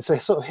Translate, there's a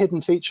sort of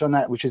hidden feature on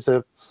that, which is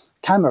a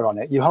camera on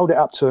it. You hold it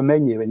up to a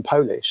menu in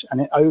Polish,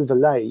 and it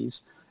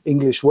overlays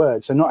English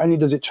words. So not only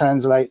does it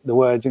translate the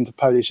words into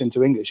Polish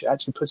into English, it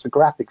actually puts the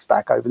graphics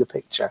back over the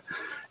picture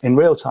in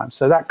real time.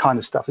 So that kind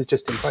of stuff is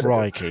just incredible.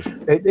 Crikey.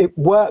 It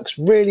works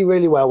really,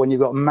 really well when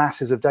you've got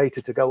masses of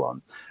data to go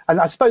on.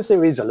 And I suppose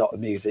there is a lot of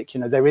music,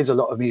 there is a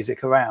lot of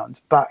music around.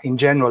 But in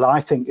general,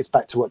 I think it's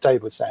back to what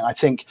Dave was saying. I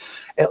think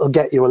it'll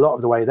get you a lot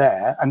of the way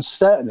there. And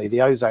certainly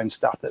the Ozone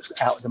stuff that's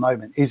out at the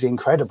moment is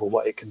incredible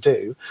what it can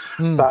do.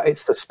 But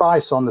it's the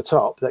spice on the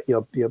top that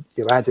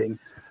you're adding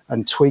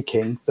and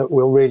tweaking that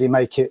will really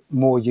make it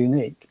more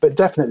unique. But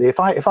definitely, if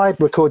I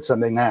record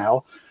something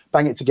now,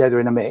 bang it together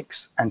in a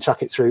mix and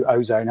chuck it through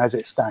Ozone as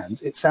it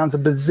stands, it sounds a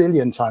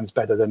bazillion times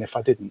better than if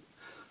I didn't.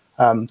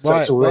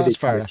 It's already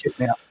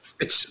kicked me up.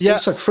 It's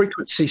also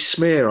frequency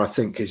smear, I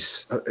think,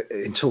 is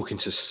in talking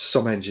to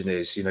some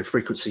engineers,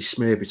 frequency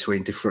smear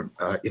between different,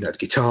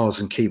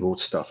 guitars and keyboard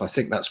stuff. I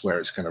think that's where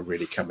it's going to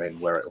really come in,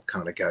 where it'll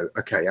kind of go,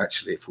 okay,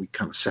 actually, if we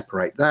kind of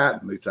separate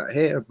that, move that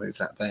here, move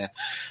that there,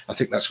 I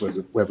think that's where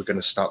we're going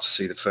to start to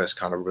see the first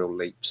kind of real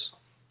leaps.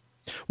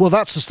 Well,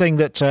 that's the thing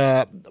that,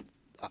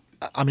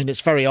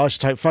 it's very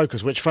iZotope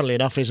focused, which, funnily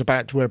enough,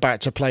 we're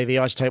about to play the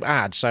iZotope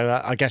ad.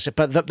 So I guess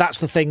that's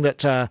the thing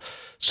that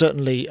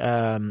certainly.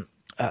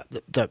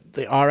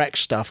 The RX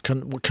stuff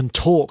can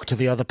talk to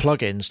the other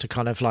plugins to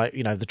kind of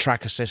the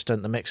track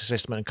assistant, the mix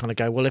assistant, and kind of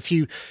go, well,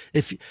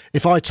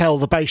 if I tell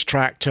the bass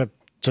track to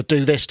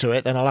do this to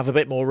it, then I'll have a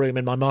bit more room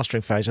in my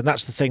mastering phase. And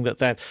that's the thing that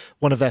they're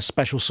one of their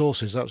special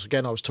sources. That was,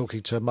 again, I was talking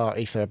to Mark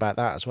Ether about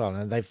that as well,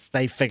 and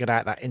they've figured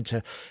out that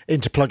into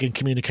plugin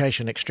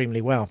communication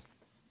extremely well.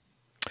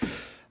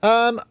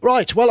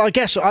 Right, well, I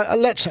guess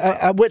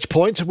at which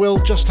point we'll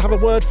just have a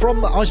word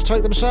from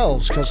iZotope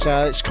themselves, because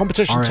it's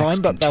competition RX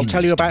time, but they'll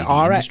tell you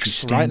about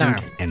RX right now.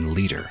 And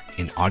leader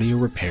in audio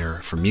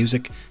repair for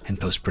music and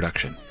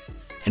post-production.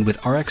 And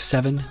with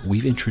RX-7,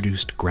 we've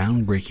introduced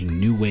groundbreaking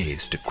new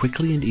ways to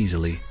quickly and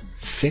easily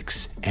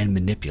fix and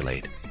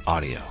manipulate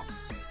audio.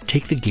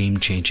 Take the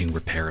game-changing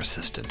Repair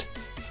Assistant,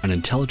 an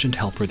intelligent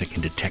helper that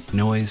can detect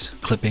noise,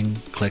 clipping,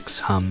 clicks,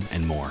 hum,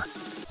 and more.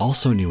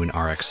 Also new in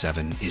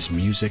RX-7 is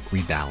Music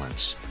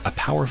Rebalance, a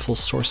powerful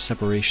source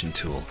separation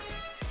tool.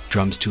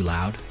 Drums too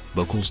loud?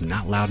 Vocals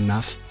not loud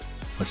enough?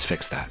 Let's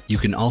fix that. You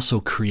can also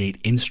create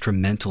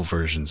instrumental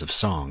versions of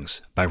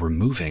songs by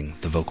removing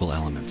the vocal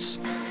elements.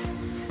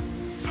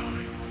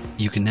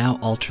 You can now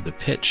alter the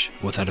pitch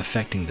without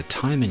affecting the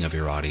timing of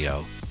your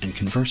audio, and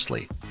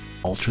conversely,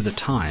 alter the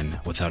time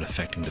without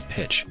affecting the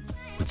pitch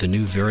with the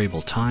new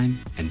variable time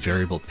and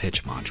variable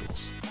pitch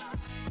modules.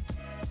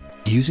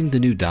 Using the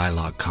new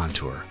dialogue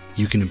contour,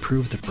 you can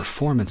improve the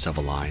performance of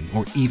a line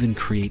or even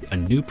create a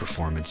new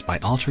performance by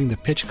altering the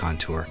pitch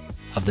contour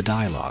of the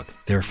dialogue,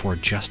 therefore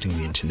adjusting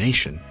the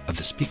intonation of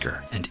the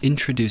speaker, and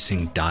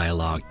introducing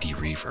Dialogue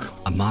Dereverb,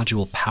 a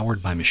module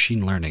powered by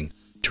machine learning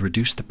to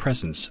reduce the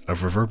presence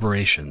of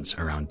reverberations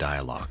around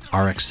dialogue.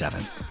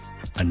 RX-7,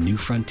 a new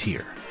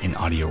frontier in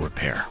audio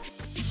repair.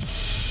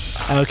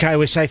 Okay,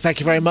 we say thank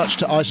you very much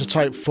to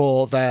iZotope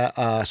for their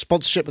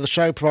sponsorship of the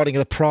show, providing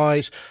the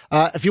prize.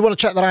 If you want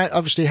to check that out,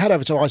 obviously head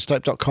over to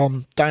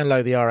iZotope.com,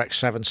 download the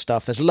RX-7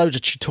 stuff. There's loads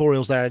of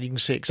tutorials there, and you can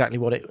see exactly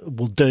what it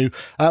will do.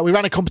 We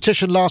ran a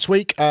competition last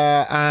week,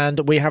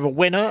 and we have a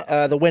winner.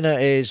 The winner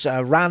is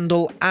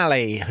Randall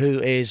Alley, who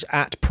is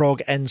at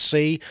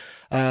ProgNC.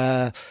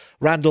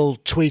 Randall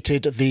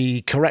tweeted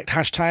the correct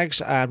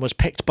hashtags and was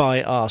picked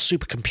by our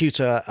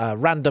supercomputer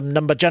random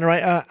number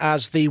generator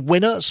as the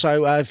winner.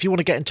 So if you want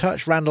to get in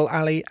touch, Randall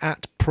Alley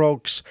at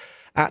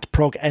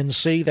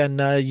ProgNC,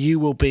 then you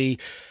will be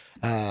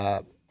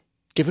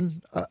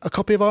given a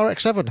copy of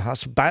RX-7.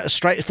 That's about as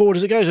straightforward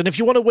as it goes. And if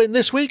you want to win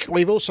this week,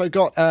 we've also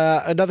got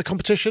another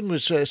competition,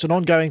 which it's an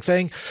ongoing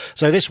thing.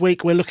 So this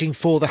week we're looking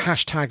for the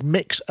hashtag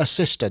Mix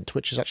Assistant,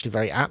 which is actually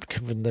very apt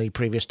given the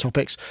previous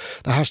topics.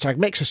 The hashtag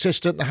Mix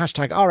Assistant, the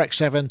hashtag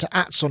RX-7 to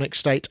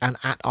 @SonicState and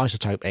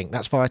 @iZotope Inc.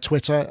 That's via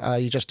Twitter.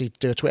 You just need to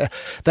do a Twitter.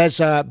 There's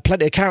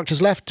plenty of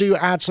characters left. Do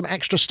add some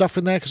extra stuff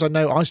in there, because I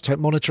know iZotope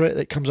monitor it.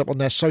 It comes up on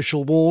their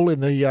social wall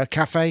in the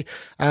cafe,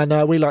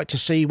 and we like to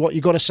see what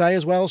you got to say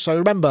as well. So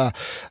remember,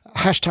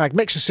 hashtag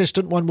Mix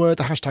Assistant, one word,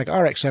 the hashtag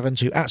RX-7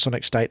 to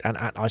 @SonicState and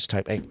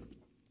 @iZotope Inc.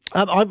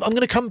 I'm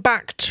going to come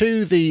back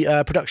to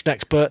the production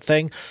expert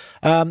thing.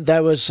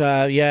 There was,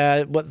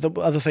 what the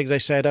other things they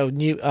said,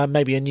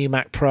 maybe a new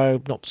Mac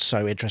Pro, not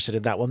so interested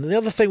in that one. The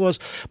other thing was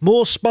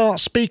more smart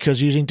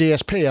speakers using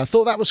DSP. I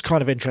thought that was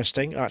kind of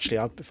interesting. Actually,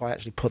 if I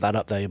actually put that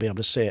up there, you'll be able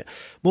to see it.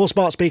 More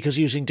smart speakers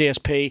using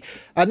DSP.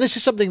 And this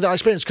is something that I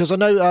experienced because I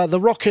know the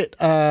Rocket,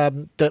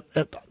 the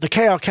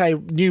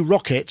KRK new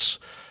Rockets,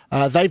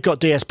 they've got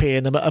DSP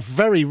in them at a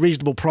very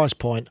reasonable price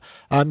point.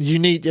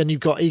 You've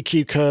got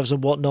EQ curves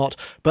and whatnot.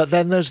 But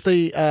then there's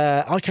the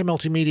IK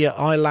Multimedia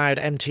iLoud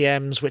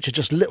MTMs, which are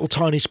just little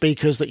tiny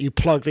speakers that you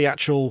plug the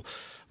actual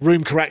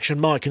room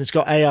correction mic, and it's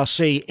got ARC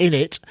in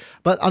it.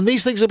 And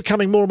these things are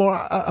becoming more and more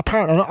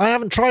apparent. And I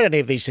haven't tried any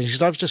of these things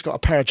because I've just got a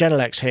pair of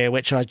Genelecs here,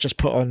 which I just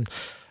put on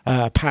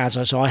pads,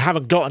 so I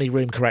haven't got any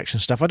room correction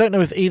stuff. I don't know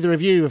if either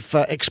of you have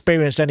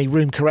experienced any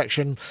room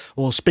correction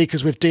or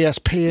speakers with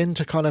DSP in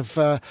to kind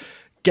of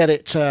get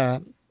it,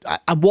 and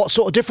what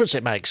sort of difference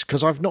it makes,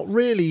 because I've not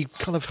really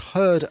kind of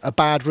heard a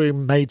bad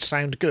room made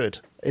sound good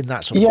in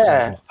that sort of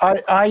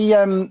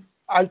example.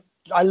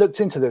 I looked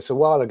into this a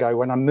while ago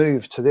when I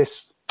moved to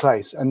this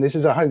place, and this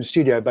is a home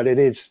studio, but it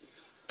is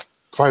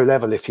pro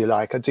level, if you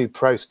like. I do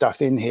pro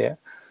stuff in here,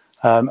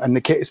 and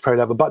the kit is pro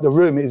level, but the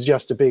room is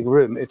just a big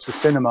room. It's a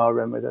cinema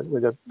room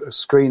with a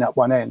screen at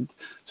one end,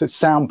 so it's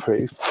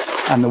soundproof,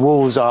 and the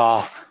walls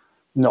are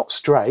not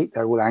straight,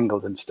 they're all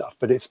angled and stuff,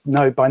 but it's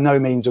by no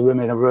means a room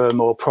in a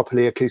room or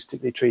properly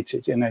acoustically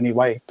treated in any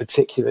way,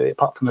 particularly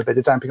apart from a bit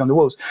of damping on the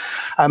walls.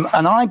 And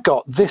I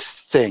got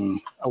this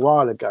thing a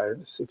while ago,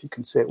 let's see if you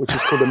can see it, which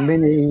is called a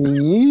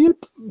mini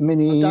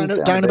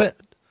down a bit.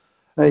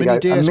 There you go,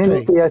 DSP. a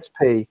mini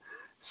DSP.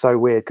 So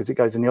weird because it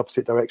goes in the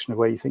opposite direction of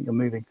where you think you're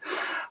moving.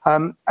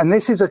 And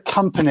this is a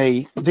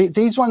company,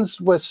 these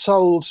ones were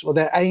sold, or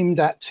they're aimed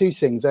at two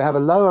things. They have a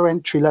lower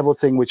entry level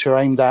thing which are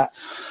aimed at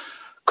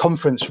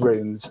conference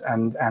rooms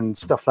and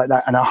stuff like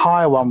that, and a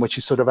higher one which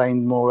is sort of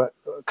aimed more at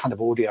kind of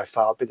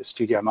audiophile, bit of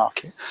studio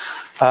market.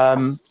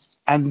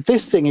 And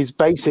this thing is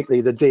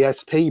basically the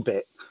DSP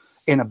bit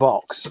in a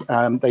box.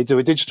 They do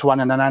a digital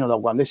one and an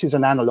analog one. This is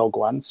an analog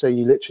one, so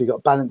you literally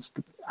got balanced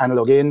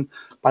analog in,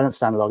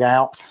 balanced analog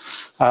out,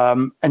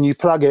 and you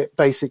plug it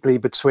basically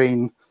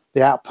between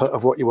the output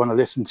of what you want to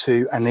listen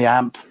to and the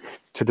amp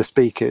to the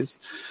speakers.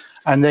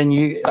 And then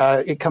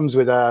it comes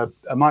with a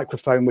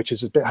microphone which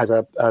has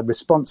a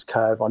response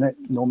curve on it,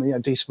 normally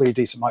a really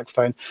decent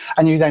microphone.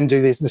 And you then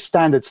do the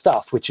standard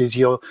stuff, which is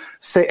you'll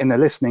sit in the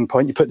listening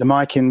point, you put the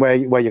mic in where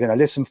you're going to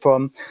listen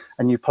from,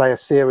 and you play a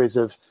series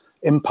of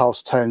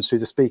impulse tones through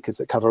the speakers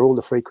that cover all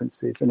the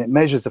frequencies, and it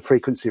measures the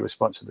frequency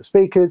response of the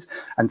speakers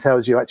and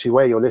tells you actually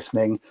where you're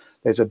listening.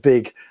 There's a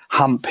big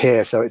hump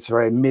here, so it's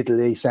very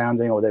middly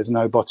sounding, or there's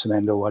no bottom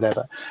end or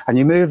whatever. And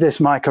you move this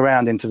mic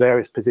around into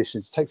various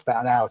positions. It takes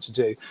about an hour to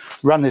do.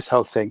 Run this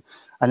whole thing,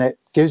 and it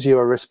gives you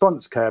a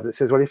response curve that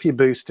says, well, if you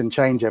boost and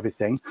change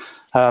everything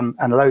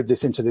and load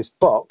this into this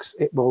box,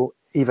 it will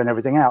even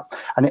everything out.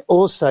 And it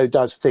also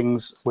does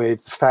things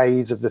with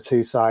phase of the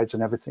two sides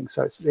and everything.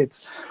 So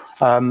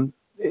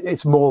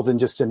it's more than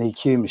just an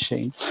EQ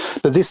machine.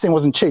 But this thing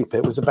wasn't cheap.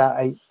 It was about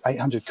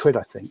 800 quid,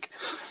 I think.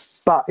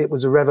 But it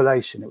was a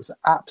revelation. It was an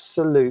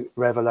absolute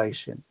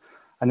revelation.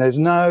 And there's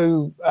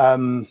no...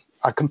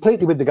 I'm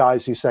completely with the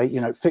guys who say,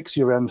 fix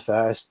your room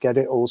first, get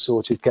it all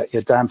sorted, get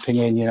your damping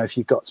in, if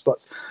you've got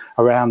spots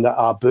around that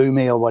are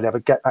boomy or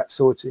whatever, get that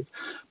sorted.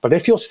 But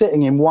if you're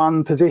sitting in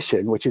one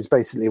position, which is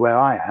basically where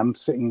I am,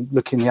 sitting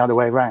looking the other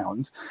way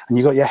around, and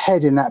you've got your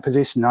head in that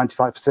position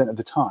 95% of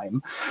the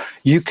time,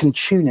 you can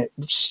tune it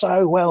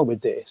so well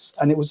with this.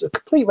 And it was a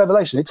complete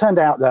revelation. It turned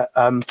out that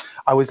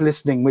I was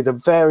listening with a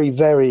very,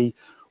 very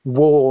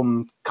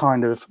warm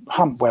kind of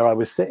hump where I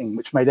was sitting,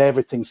 which made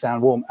everything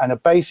sound warm, and a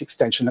bass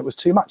extension that was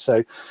too much.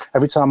 So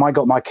every time I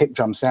got my kick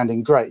drum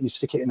sounding great, you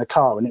stick it in the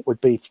car and it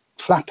would be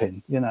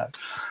flapping,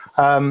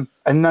 and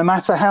no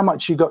matter how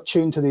much you got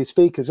tuned to these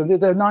speakers, and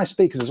they're nice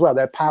speakers as well,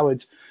 they're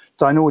powered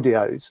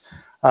Dynaudios,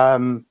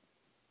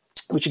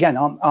 which again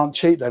aren't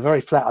cheap, they're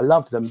very flat, I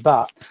love them,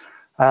 but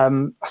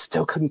I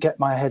still couldn't get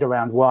my head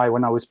around why,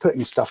 when I was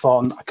putting stuff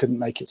on, I couldn't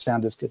make it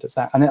sound as good as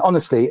that. And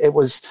honestly, it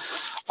was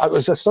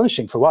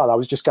astonishing for a while. I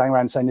was just going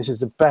around saying, this is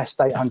the best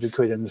 800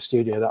 quid in the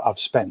studio that I've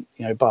spent,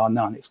 bar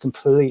none. It's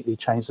completely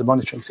changed the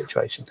monitoring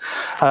situation.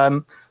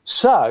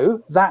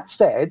 So that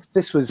said,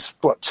 this was,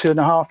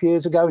 2.5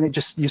 years ago, and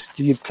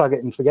you plug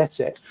it and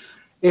forget it.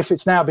 If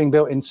it's now being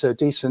built into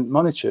decent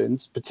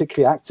monitors,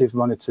 particularly active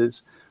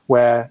monitors,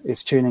 where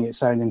it's tuning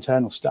its own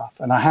internal stuff.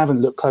 And I haven't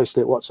looked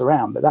closely at what's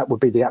around, but that would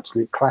be the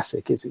absolute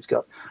classic, is it's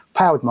got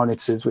powered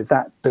monitors with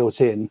that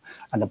built in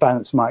and a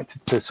balanced mic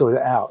to sort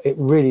it out. It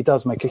really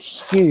does make a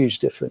huge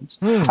difference.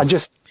 And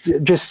just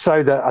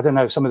so that, I don't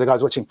know, some of the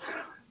guys watching,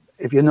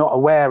 if you're not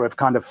aware of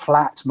kind of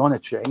flat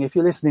monitoring, if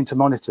you're listening to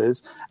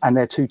monitors and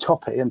they're too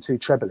toppy and too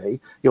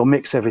trebly, you'll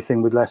mix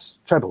everything with less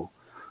treble.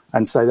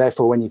 And so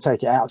therefore, when you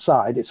take it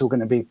outside, it's all going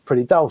to be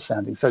pretty dull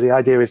sounding. So the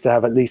idea is to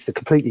have at least a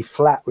completely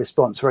flat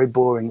response, very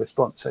boring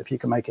response. So if you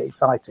can make it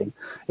exciting,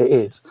 it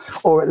is.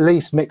 Or at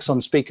least mix on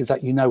speakers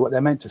that you know what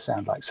they're meant to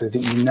sound like, so that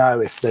you know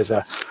if there's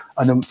an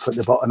oomph at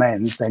the bottom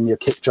end, then your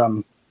kick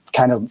drum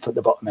can oomph at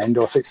the bottom end.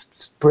 Or if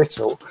it's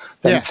brittle,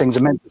 then things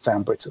are meant to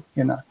sound brittle,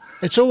 you know.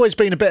 It's always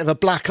been a bit of a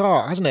black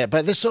art, hasn't it?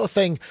 But this sort of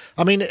thing,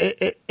 I mean,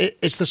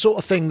 it's the sort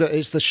of thing that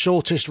is the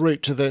shortest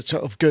route to the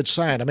sort of good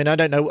sound. I mean, I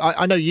don't know.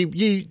 I know you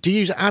do you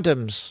use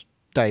Adams,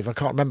 Dave? I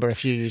can't remember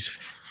if you use.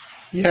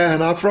 Yeah,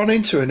 and I've run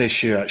into an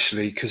issue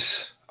actually,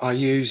 because I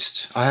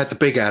had the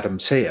big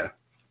Adams here,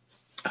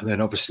 and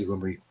then obviously when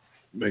we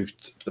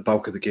moved the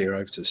bulk of the gear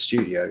over to the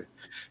studio,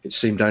 it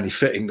seemed only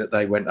fitting that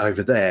they went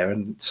over there,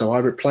 and so I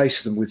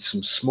replaced them with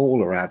some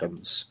smaller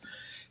Adams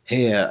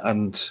here,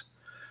 and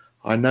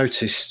I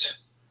noticed,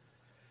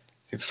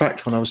 in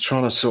fact, when I was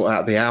trying to sort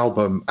out the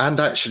album and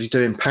actually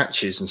doing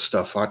patches and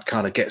stuff, I'd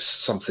kind of get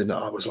something that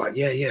I was like,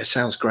 yeah,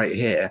 sounds great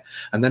here.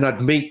 And then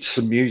I'd meet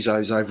some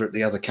musos over at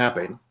the other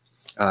cabin.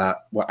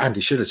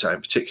 Andy Shillito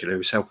in particular, who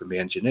was helping me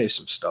engineer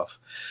some stuff.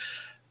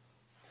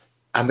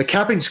 And the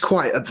cabin's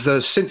the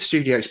synth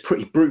studio is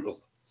pretty brutal,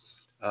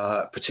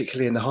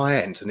 particularly in the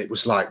high end. And it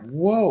was like,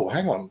 whoa,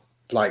 hang on,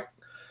 like,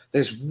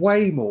 there's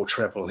way more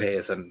treble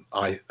here than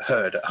I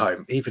heard at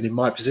home, even in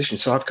my position.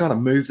 So I've kind of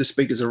moved the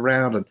speakers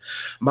around and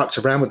mucked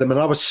around with them. And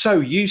I was so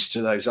used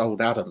to those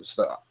old Adams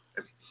that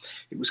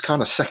it was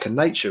kind of second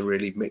nature,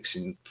 really,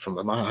 mixing from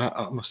them.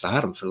 I must have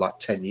had them for like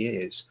 10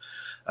 years.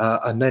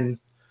 And then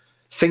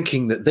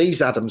thinking that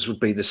these Adams would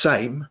be the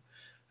same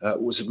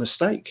was a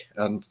mistake.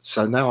 And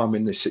so now I'm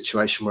in this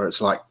situation where it's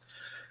like,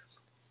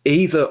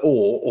 either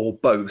or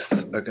both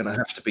are going to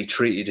have to be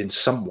treated in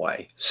some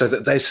way so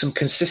that there's some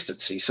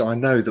consistency. So I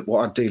know that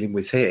what I'm dealing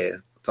with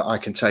here, that I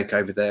can take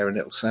over there and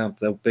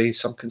there'll be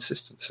some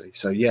consistency.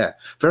 So yeah,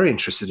 very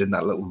interested in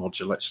that little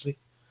module actually.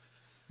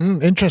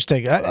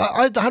 Interesting.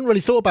 I hadn't really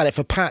thought about it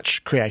for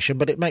patch creation,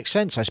 but it makes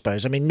sense, I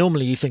suppose. I mean,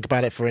 normally you think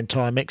about it for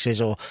entire mixes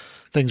or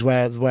things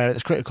where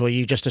it's critical.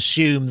 You just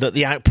assume that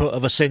the output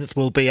of a synth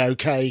will be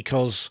okay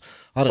because,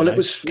 I don't know,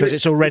 because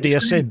it's already a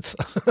synth.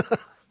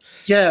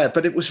 Yeah,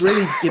 but it was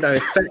really,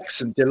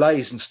 effects and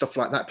delays and stuff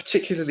like that,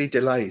 particularly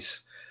delays.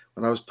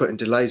 When I was putting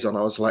delays on,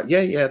 I was like,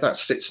 yeah, that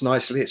sits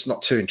nicely. It's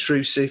not too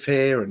intrusive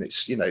here, and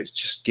it's, it's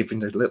just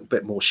giving a little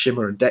bit more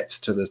shimmer and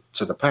depth to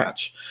the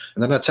patch.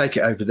 And then I take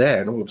it over there,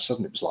 and all of a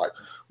sudden it was like,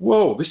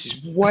 whoa, this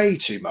is way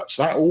too much.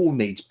 That all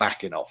needs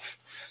backing off.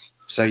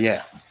 So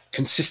yeah,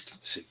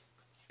 consistency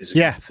is a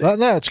good thing.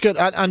 No, it's good.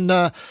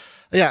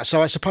 Yeah,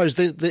 so I suppose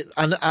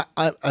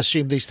I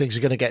assume these things are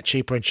going to get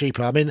cheaper and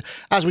cheaper. I mean,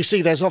 as we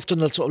see, there's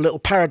often a sort of little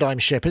paradigm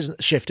shift,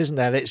 isn't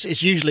there?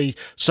 It's usually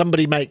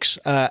somebody makes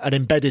an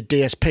embedded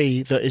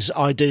DSP that is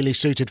ideally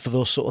suited for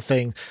this sort of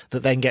thing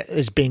that then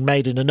is being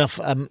made in enough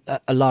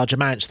a large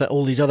amounts that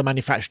all these other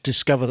manufacturers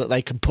discover that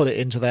they can put it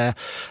into their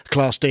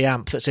Class D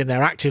amp that's in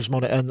their Actives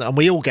monitor, and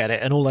we all get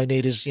it, and all they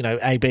need is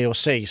A, B, or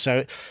C.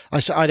 So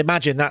I'd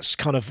imagine that's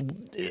kind of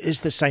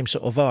is the same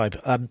sort of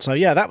vibe. So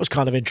yeah, that was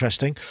kind of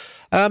interesting.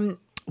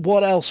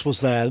 What else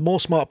was there? More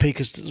smart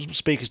speakers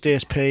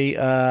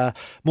DSP,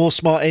 more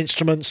smart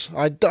instruments.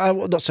 I'm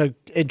not so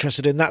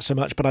interested in that so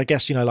much, but I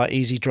guess, like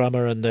Easy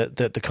Drummer and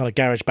the kind of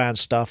GarageBand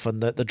stuff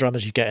and the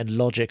drummers you get in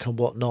Logic and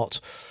whatnot.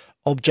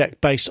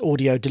 Object-based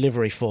audio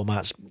delivery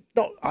formats.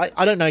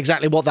 I don't know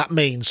exactly what that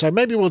means, so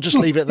maybe we'll just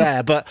leave it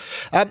there. But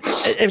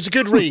it was a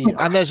good read,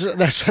 and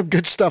there's some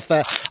good stuff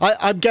there.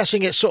 I'm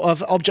guessing it's sort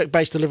of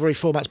object-based delivery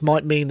formats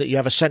might mean that you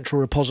have a central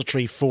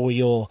repository for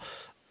your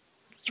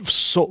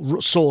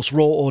source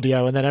raw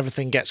audio, and then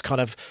everything gets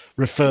kind of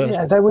referred.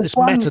 Yeah, there was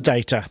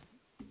metadata.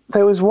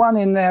 There was one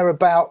in there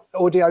about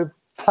audio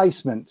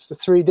placements, the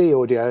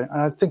 3D audio, and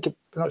I'm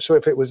not sure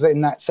if it was in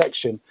that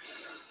section.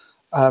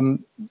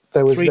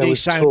 There was 3D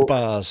sound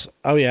bars.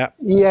 Oh yeah,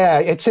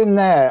 it's in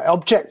there.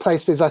 Object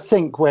placed is, I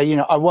think,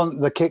 where I want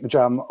the kick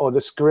drum or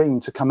the screen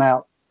to come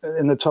out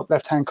in the top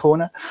left-hand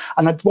corner,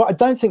 and what I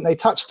don't think they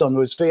touched on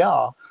was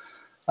VR.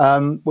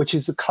 Which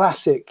is the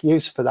classic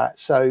use for that.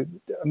 So,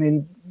 I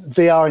mean,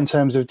 VR in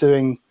terms of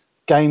doing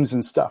games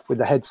and stuff with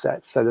the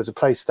headsets. So there's a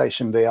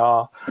PlayStation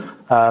VR.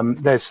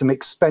 There's some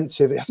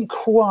expensive, it hasn't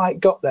quite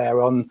got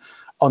there on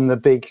the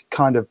big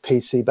kind of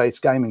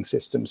PC-based gaming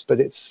systems, but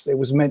it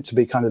was meant to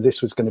be kind of,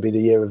 this was going to be the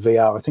year of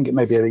VR. I think it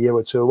may be a year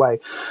or two away.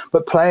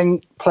 But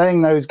playing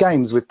those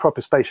games with proper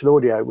spatial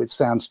audio with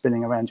sound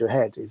spinning around your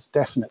head is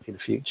definitely the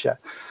future.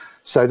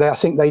 So I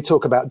think they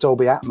talk about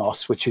Dolby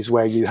Atmos, which is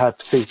where you have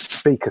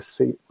speakers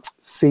in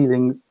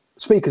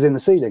the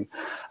ceiling.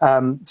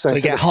 So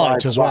you get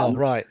height as well,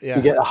 right? Yeah.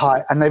 You get a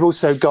height. And they've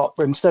also got,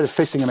 instead of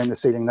fitting them in the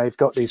ceiling, they've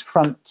got these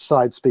front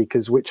side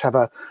speakers which have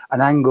an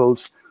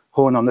angled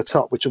horn on the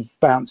top, which will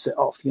bounce it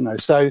off,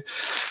 So,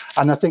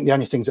 and I think the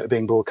only things that are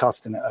being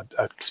broadcast in it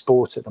are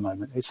sport at the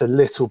moment. It's a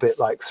little bit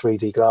like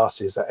 3D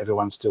glasses that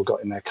everyone's still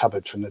got in their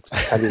cupboard from the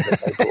telly that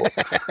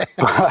they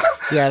bought.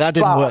 Yeah, that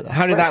didn't work.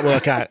 How did that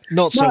work out?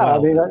 Not so well.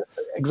 I mean,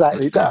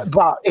 exactly.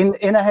 But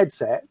in a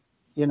headset,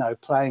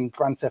 playing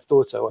Grand Theft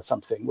Auto or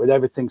something with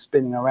everything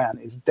spinning around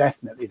is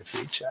definitely the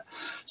future.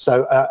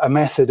 So a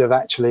method of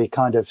actually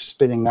kind of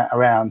spinning that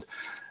around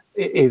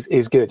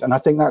is good. And I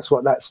think that's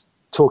what that's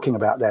talking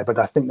about there. But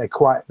I think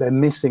they're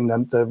missing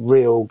the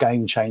real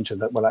game changer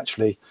that will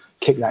actually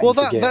kick that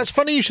into gear. That's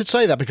funny you should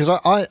say that, because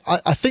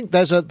I think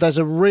there's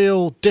a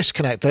real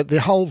disconnect. That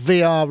the whole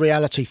VR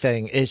reality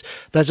thing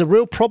there's a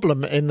real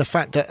problem in the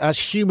fact that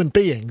as human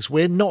beings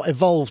we're not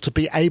evolved to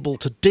be able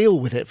to deal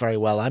with it very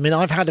well. I mean,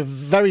 I've had a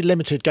very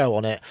limited go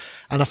on it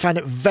and I found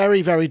it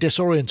very, very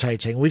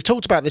disorientating. We've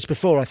talked about this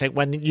before, I think,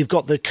 when you've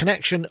got the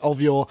connection of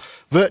your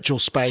virtual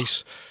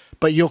space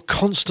but you're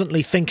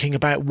constantly thinking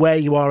about where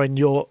you are in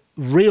your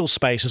real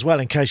space as well,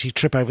 in case you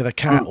trip over the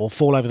cat or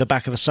fall over the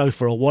back of the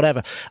sofa or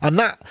whatever. And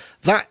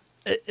that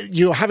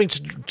you're having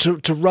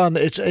to run,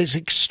 it's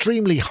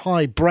extremely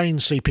high brain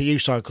CPU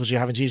cycles you're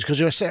having to use, because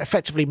you're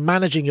effectively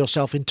managing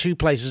yourself in two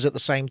places at the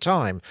same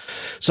time.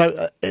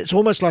 So it's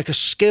almost like a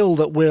skill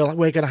that we're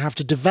going to have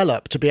to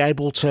develop to be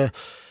able to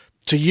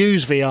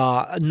use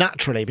VR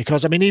naturally.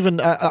 Because I mean, even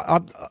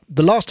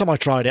the last time I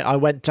tried it, I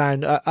went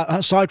down,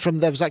 aside from,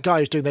 there was that guy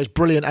who's doing those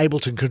brilliant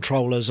Ableton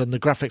controllers and the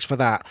graphics for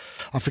that,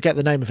 I forget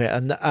the name of it,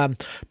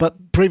 and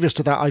but previous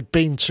to that, I'd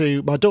been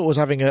to, my daughter was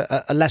having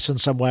a lesson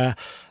somewhere,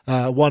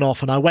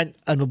 one-off, and I went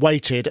and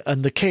waited,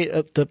 and the kid,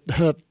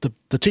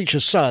 the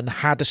teacher's son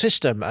had a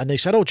system, and he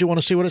said, "Oh, do you want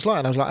to see what it's like?"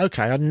 And I was like,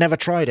 "Okay." I'd never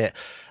tried it,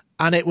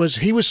 and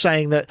he was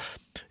saying that,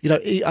 you know,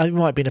 it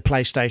might have been a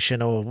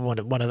PlayStation or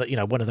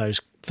one of those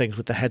things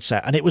with the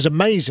headset, and it was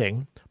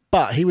amazing.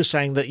 But he was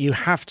saying that you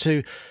have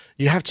to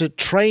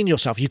train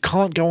yourself. You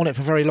can't go on it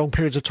for very long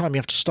periods of time. You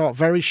have to start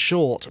very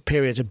short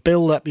periods and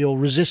build up your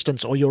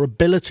resistance or your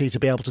ability to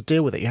be able to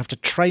deal with it. You have to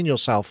train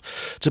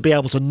yourself to be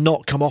able to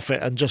not come off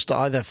it and just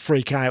either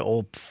freak out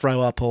or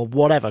throw up or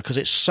whatever, because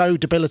it's so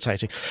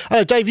debilitating. I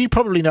know, Dave, you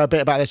probably know a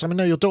bit about this. I mean,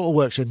 I know your daughter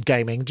works in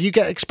gaming. Do you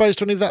get exposed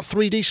to any of that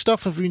 3D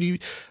stuff?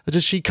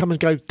 Does she come and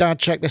go, "Dad,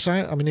 check this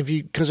out"? I mean,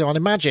 because I'd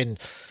imagine,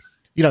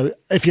 you know,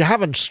 if you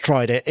haven't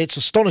tried it, it's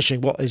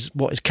astonishing what is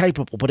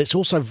capable, but it's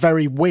also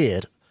very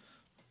weird.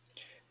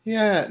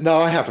 Yeah, no,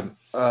 I haven't.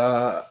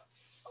 I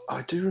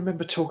do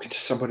remember talking to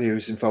somebody who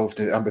was involved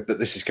in it, but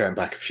this is going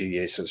back a few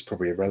years, so it's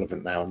probably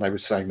irrelevant now. And they were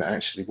saying that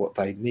actually what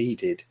they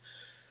needed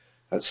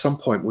at some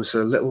point was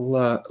a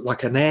little,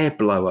 like an air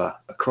blower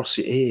across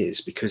your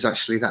ears, because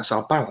actually that's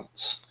our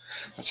balance.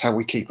 That's how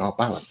we keep our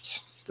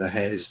balance. The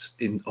hairs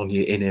on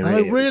your inner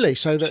ears. Oh, really?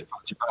 So that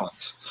your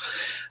balance.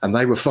 And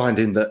they were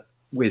finding that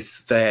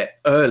with their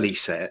early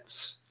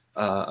sets,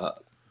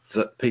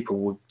 that people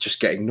were just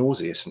getting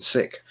nauseous and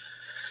sick.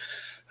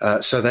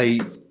 So they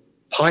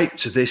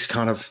piped this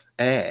kind of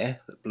air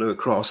that blew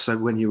across. So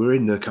when you were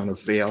in the kind of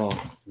VR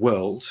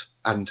world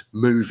and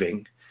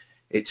moving,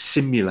 it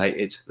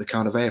simulated the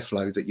kind of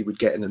airflow that you would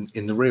get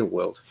in the real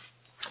world,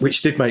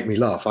 which did make me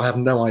laugh. I have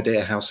no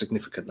idea how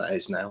significant that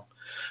is now,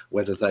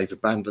 whether they've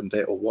abandoned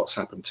it or what's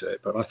happened to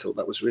it. But I thought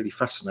that was really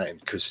fascinating,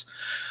 because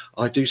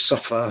I do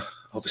suffer,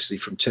 obviously,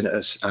 from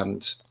tinnitus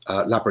and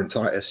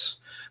labyrinthitis,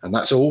 and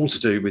that's all to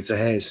do with the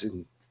hairs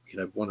in, you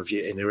know, one of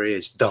your inner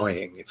ears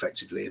dying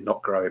effectively and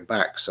not growing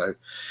back. So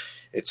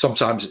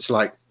sometimes it's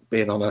like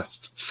being on a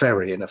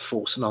ferry in a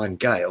force 9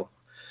 gale,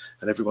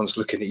 and everyone's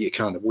looking at you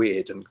kind of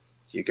weird, and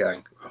you're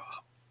going,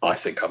 "Oh, I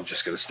think I'm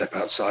just going to step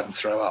outside and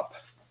throw up."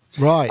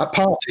 Right. At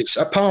parties,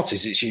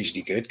 it's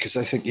usually good, because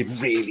they think you're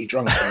really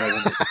drunk and they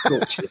want to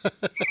talk to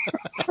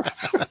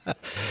you.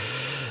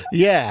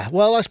 Yeah,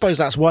 well, I suppose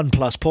that's one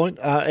plus point,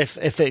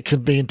 if it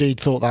could be indeed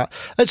thought that.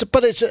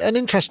 But it's an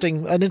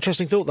interesting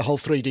thought, the whole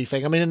 3D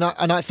thing. I mean,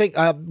 and I think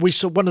we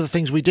saw, one of the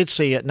things we did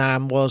see at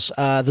NAMM was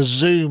the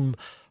Zoom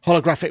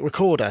holographic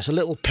recorder. It's a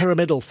little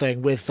pyramidal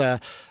thing with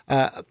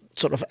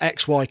sort of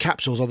XY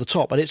capsules on the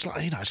top, and it's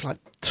like, you know, it's like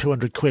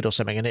 200 quid or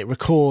something, and it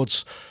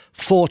records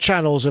 4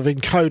 channels of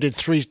encoded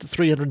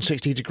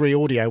 360 degree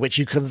audio, which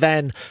you can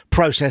then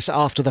process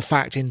after the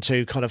fact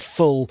into kind of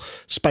full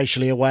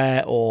spatially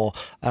aware, or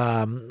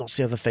what's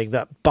the other thing,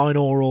 that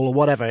binaural or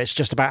whatever. It's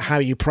just about how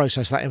you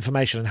process that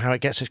information and how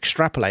it gets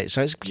extrapolated.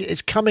 So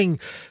it's coming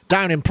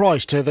down in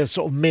price to the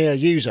sort of mere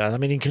user. I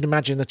mean, you can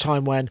imagine the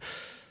time when,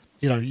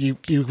 you know,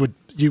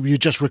 you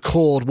just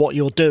record what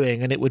you're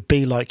doing and it would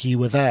be like you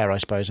were there, I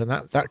suppose, and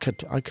I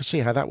could see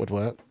how that would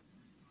work.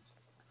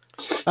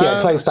 Yeah,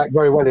 it plays back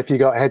very well if you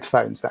got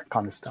headphones, that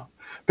kind of stuff.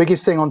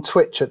 Biggest thing on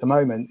Twitch at the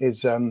moment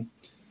is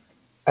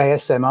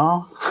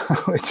ASMR,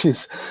 which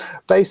is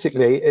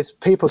basically, it's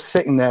people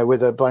sitting there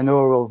with a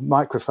binaural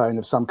microphone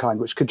of some kind,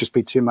 which could just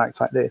be 2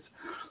 mics like this,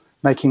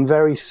 making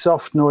very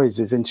soft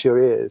noises into your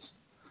ears.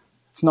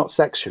 It's not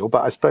sexual,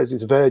 but I suppose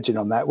it's verging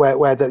on that,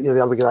 where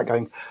the other guy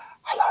going,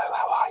 "Hello,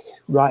 how are you?"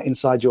 right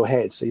inside your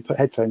head. So you put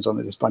headphones on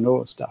with this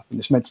binaural stuff, and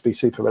it's meant to be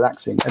super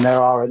relaxing. And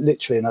there are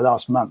literally, in the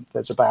last month,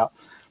 there's about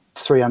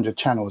 300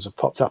 channels have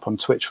popped up on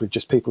Twitch with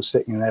just people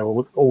sitting there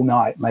all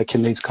night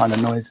making these kind of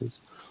noises.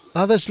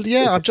 I'm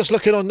just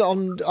looking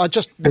on. I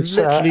just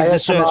literally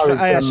searched for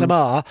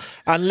ASMR,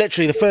 and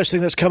literally the first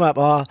thing that's come up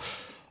are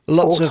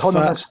lots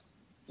autonomous, of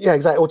Yeah,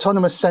 exactly.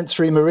 Autonomous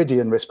sensory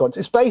meridian response.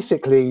 It's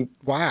basically,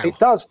 Wow. It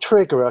does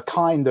trigger a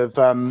kind of.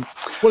 Well,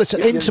 it's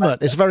it's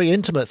a very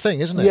intimate thing,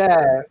 isn't it?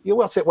 Yeah.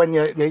 What's it when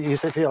you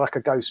feel like a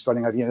ghost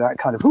running over you, that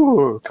kind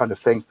of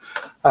thing.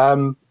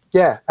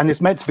 Yeah, and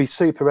it's meant to be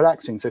super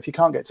relaxing. So if you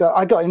can't so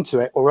I got into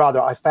it, or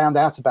rather I found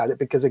out about it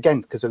because of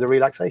the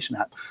relaxation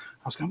app.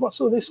 I was going,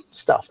 what's all this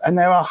stuff? And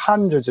there are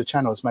hundreds of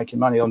channels making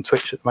money on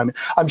Twitch at the moment.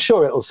 I'm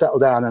sure it'll settle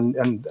down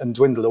and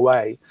dwindle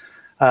away.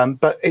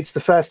 But it's the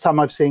first time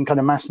I've seen kind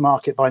of mass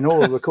market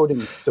binaural recording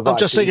devices. I'm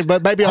just thinking,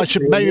 but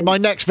maybe my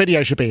next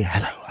video should be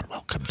hello and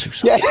welcome to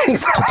Sonic. Yeah,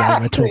 exactly. Today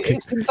we're talking.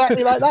 It's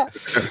exactly like that.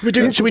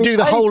 Should we do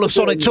the whole of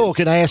Sonic Talk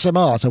in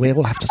ASMR? So we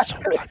all have to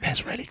talk like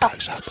this really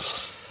close up.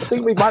 I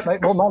think we might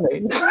make more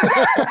money.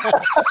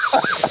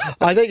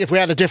 I think if we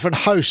had a different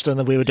host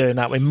and we were doing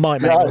that, we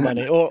might make more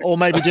money, or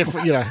maybe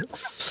different,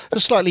 a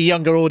slightly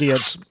younger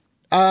audience.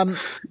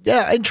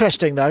 Yeah,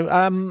 interesting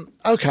though.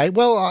 Okay,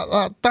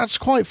 well, that's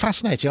quite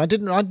fascinating. I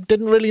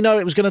didn't really know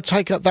it was going to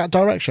take up that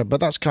direction, but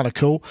that's kind of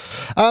cool.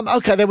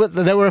 Okay,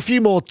 there were a few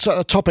more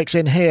topics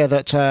in here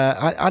that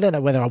I don't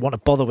know whether I want to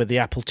bother with the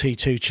Apple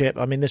T2 chip.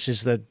 I mean, this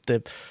is the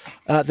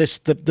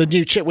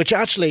new chip, which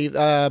actually.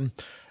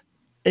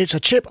 It's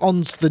a chip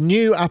on the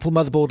new Apple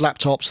motherboard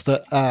laptops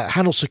that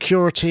handle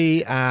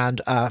security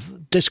and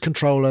disk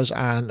controllers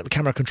and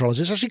camera controllers.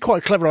 It's actually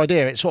quite a clever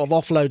idea. It sort of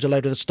offloads a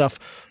load of the stuff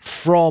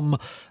from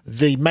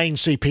the main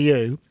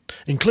CPU,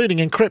 including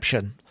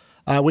encryption,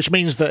 which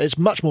means that it's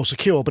much more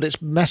secure, but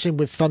it's messing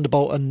with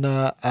Thunderbolt and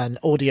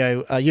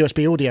audio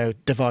USB audio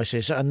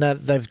devices, and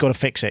they've got to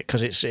fix it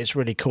because it's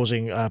really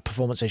causing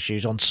performance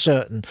issues on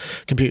certain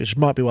computers.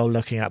 Might be well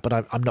looking at, but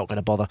I'm not going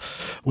to bother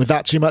with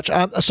that too much.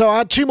 So I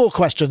had two more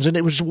questions, and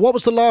it was, what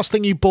was the last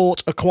thing you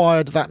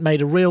acquired that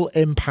made a real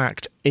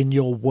impact in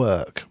your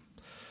work?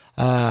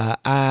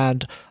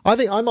 And I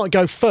think I might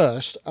go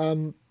first.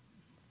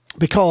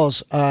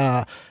 Because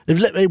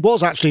it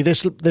was actually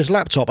this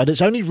laptop, and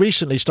it's only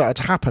recently started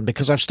to happen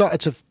because I've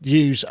started to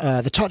use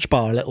the touch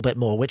bar a little bit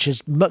more, which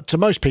is to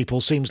most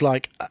people seems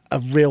like a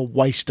real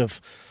waste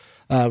of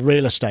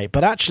real estate.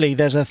 But actually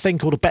there's a thing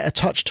called a Better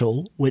Touch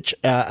tool, which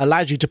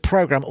allows you to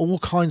program all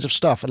kinds of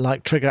stuff and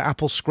like trigger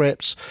Apple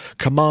scripts,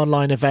 command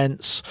line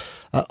events,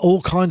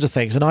 all kinds of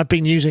things. And I've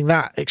been using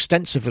that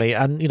extensively,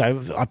 and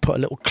I put a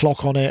little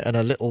clock on it and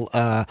a little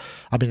I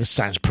mean, this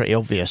sounds pretty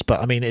obvious, but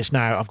I mean, it's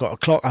now I've got a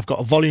clock, I've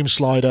got a volume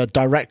slider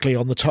directly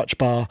on the touch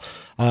bar,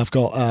 I've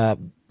got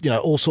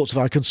all sorts of,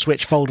 I can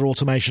switch folder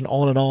automation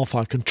on and off,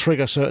 I can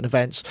trigger certain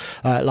events,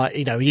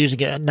 using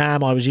it at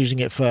NAMM. I was using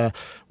it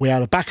we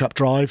had a backup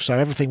drive, so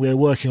everything we were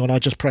working on, I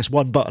just press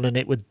one button and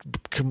it would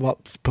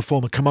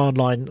perform a command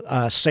line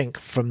sync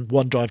from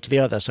one drive to the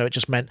other, so it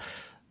just meant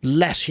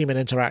less human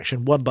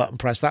interaction, one button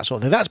press, that sort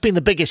of thing. That's been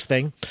the biggest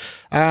thing.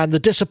 And the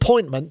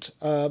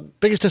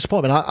biggest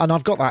disappointment, and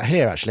I've got that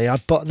here actually,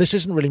 but this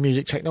isn't really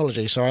music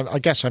technology, so I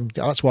guess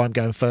that's why I'm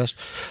going first.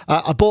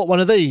 I bought one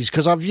of these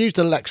because I've used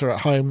Alexa at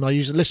home. I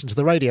listen to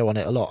the radio on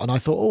it a lot, and I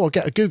thought, I'll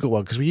get a Google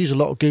one because we use a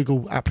lot of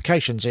Google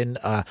applications in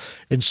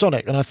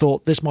Sonic, and I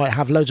thought this might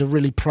have loads of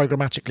really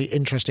programmatically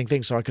interesting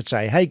things, so I could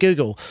say, hey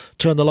Google,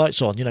 turn the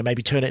lights on,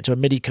 maybe turn it to a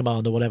MIDI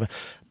command or whatever.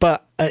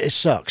 But it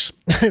sucks.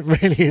 It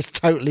really is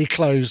totally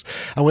closed,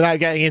 and without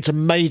getting into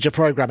major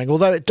programming,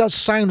 although it does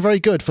sound very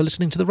good for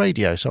listening to the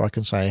radio, so I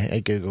can say,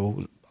 hey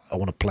Google, I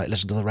want to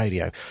listen to the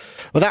radio.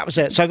 Well, that was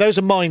it. So those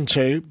are mine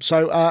too.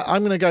 So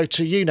I'm going to go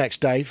to you next,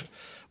 Dave.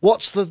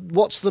 What's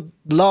the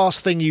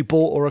last thing you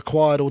bought or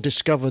acquired or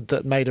discovered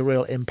that made a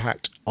real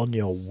impact on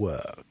your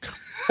work?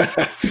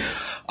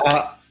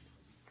 I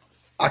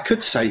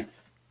could say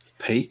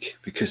Peak,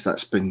 because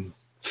that's been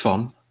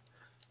fun.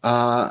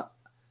 But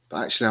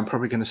actually, I'm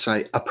probably going to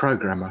say a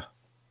programmer.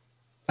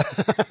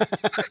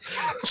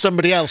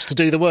 Somebody else to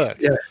do the work.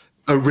 Yeah,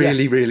 a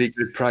really, really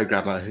good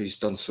programmer who's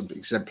done some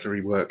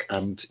exemplary work.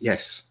 And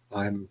yes,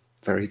 I'm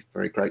very,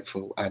 very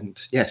grateful. And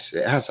yes,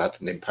 it has had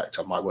an impact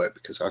on my work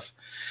because I've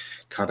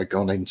kind of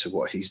gone into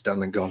what he's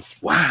done and gone,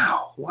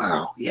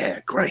 wow,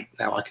 yeah, great.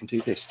 Now I can do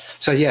this.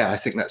 So yeah, I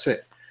think that's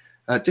it.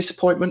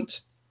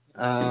 Disappointment.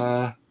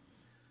 I'll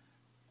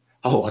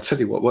tell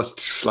you what was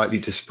slightly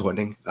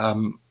disappointing.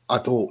 I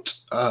bought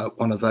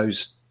one of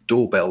those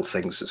doorbell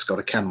things that's got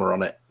a camera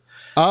on it.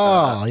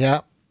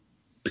 Yeah.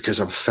 Because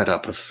I'm fed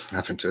up of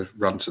having to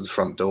run to the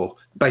front door,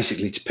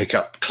 basically to pick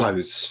up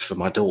clothes for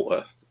my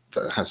daughter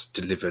that has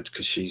delivered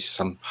because she's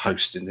some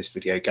host in this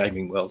video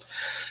gaming world.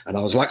 And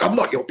I was like, I'm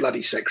not your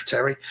bloody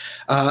secretary.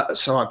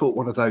 So I bought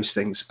one of those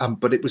things,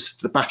 but it was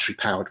the battery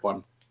powered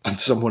one and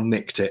someone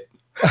nicked it.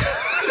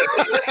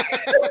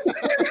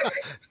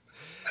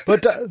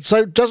 But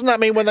so doesn't that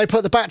mean when they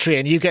put the battery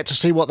in, you get to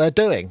see what they're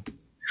doing?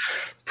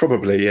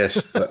 Probably,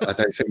 yes, but I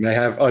don't think they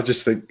have. I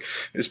just think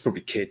it's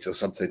probably kids or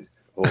something.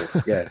 Or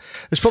yeah,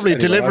 it's probably a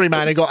delivery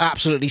man who got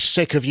absolutely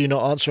sick of you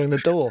not answering the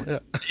door.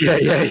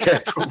 Yeah,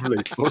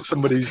 probably. Or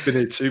somebody who's been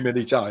here too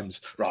many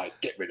times. Right,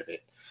 get rid of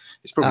it.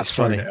 It's probably that's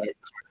funny.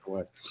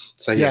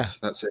 So yes,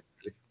 that's it.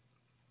 Really.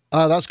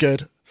 Oh, that's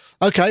good.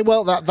 Okay,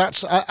 well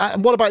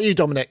and what about you,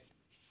 Dominic?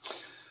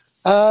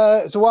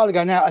 It's a while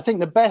ago now. I think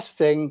the best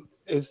thing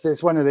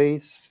there's one of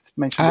these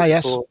mentioned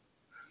yes. before.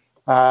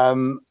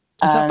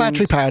 Is that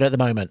battery powered at the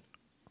moment?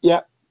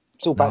 Yeah,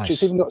 it's all battery. Nice.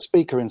 It's even got a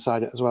speaker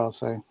inside it as well,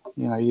 so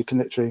you can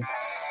literally.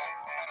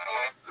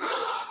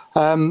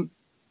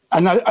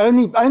 And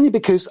only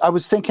because I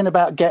was thinking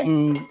about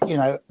getting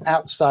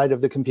outside of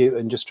the computer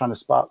and just trying to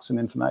spark some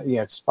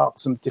information, spark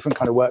some different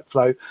kind of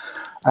workflow,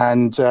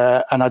 and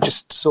I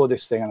just saw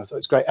this thing and I thought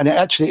it's great, and it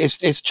actually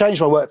it's changed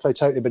my workflow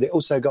totally, but it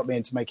also got me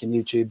into making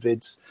YouTube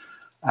vids,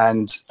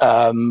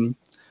 and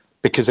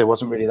because there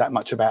wasn't really that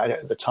much about it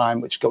at the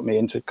time, which got me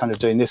into kind of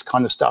doing this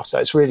kind of stuff. So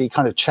it's really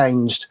kind of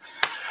changed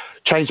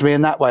me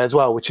in that way as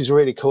well, which is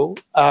really cool.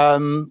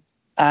 And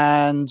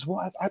I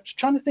was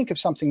trying to think of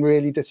something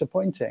really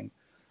disappointing.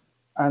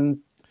 And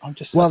I'm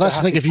just that's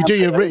the thing. If you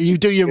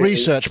do your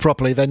research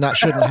properly, then that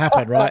shouldn't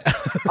happen, right?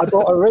 I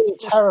bought a really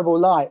terrible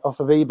light off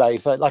of eBay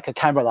for like a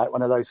camera light,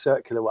 one of those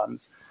circular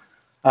ones,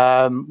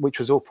 which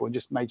was awful and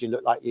just made you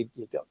look like you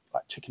got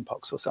like chicken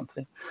pox or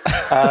something.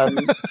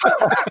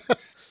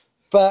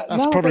 But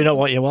that's probably not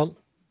what you want.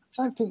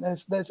 I don't think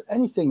there's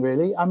anything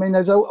really. I mean,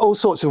 there's all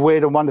sorts of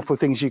weird and wonderful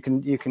things you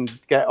can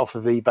get off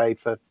of eBay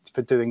for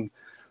doing.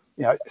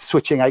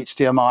 Switching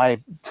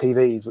HDMI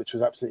TVs, which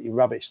was absolutely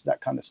rubbish,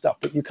 that kind of stuff.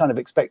 But you kind of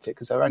expect it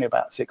because they're only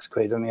about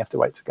 £6, and you have to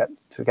wait to get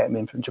them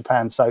in from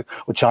Japan,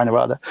 or China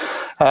rather.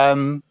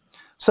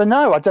 So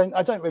no, I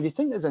don't really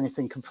think there's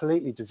anything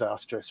completely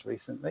disastrous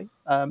recently.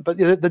 But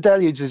the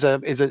Deluge is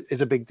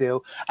a big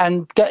deal,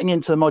 and getting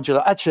into the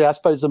modular. Actually, I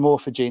suppose the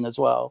Morphogene as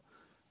well.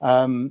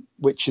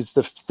 Which is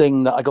the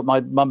thing that I got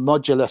my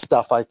modular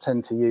stuff I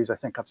tend to use, I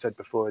think I've said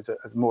before,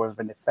 as more of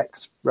an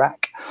effects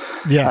rack.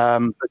 Yeah.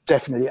 But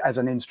definitely as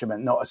an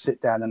instrument, not a sit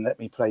down and let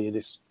me play you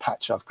this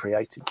patch I've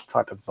created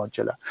type of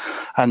modular.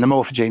 And the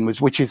Morphogene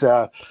which is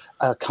a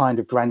kind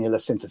of granular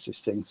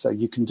synthesis thing. So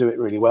you can do it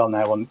really well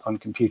now on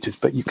computers,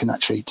 but you can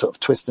actually sort of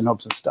twist the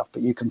knobs and stuff,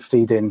 but you can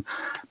feed in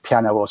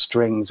piano or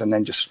strings and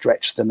then just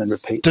stretch them and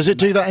repeat. Does it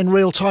do that in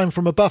real time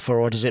from a buffer,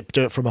 or does it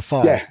do it from a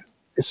file? Yeah.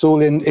 It's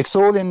all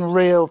in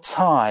real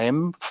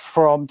time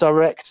from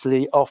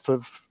directly off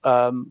of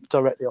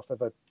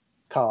a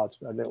card.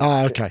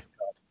 Okay.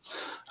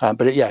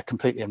 But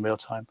completely in real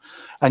time,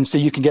 and so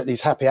you can get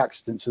these happy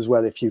accidents as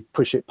well. If you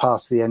push it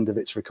past the end of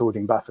its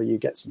recording buffer, you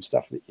get some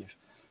stuff that you've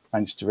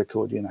managed to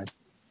record,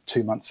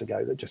 2 months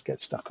ago that just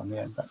gets stuck on the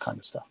end. That kind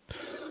of stuff.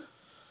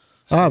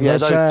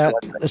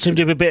 There seemed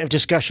to be a bit of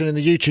discussion in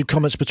the YouTube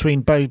comments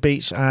between Bo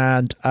Beats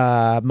and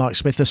Mike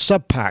Smith. The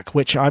Sub Pack,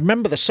 which I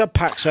remember the Sub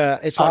Packs,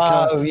 it's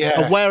like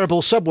a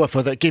wearable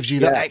subwoofer that gives you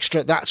that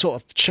extra, that sort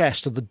of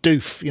chest and the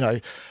doof,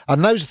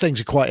 and those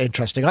things are quite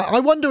interesting. I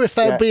wonder if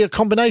there'll be a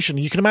combination.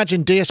 You can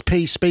imagine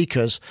DSP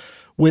speakers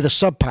with a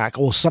Sub Pack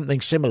or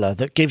something similar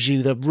that gives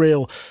you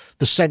the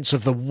sense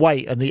of the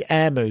weight and the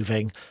air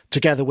moving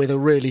together with a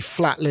really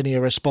flat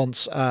linear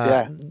response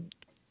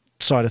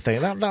side of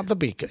thing. That'd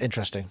be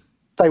interesting.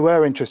 They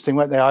were interesting,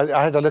 weren't they?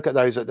 I had a look at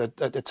those at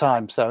the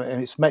time. So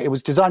it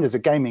was designed as a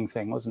gaming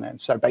thing, wasn't it?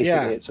 So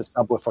basically, it's a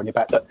subwoofer on your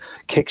back that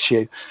kicks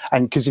you,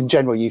 and because in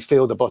general you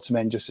feel the bottom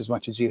end just as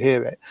much as you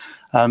hear it.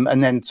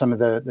 And then some of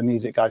the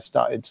music guys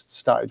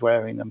started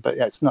wearing them, but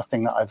it's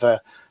nothing that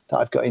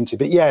I've got into.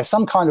 But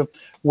some kind of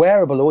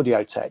wearable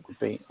audio tech would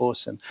be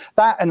awesome.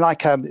 That and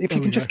like if you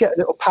can just get a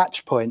little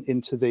patch point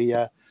into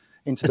the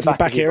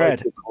back of your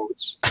head,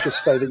 cords,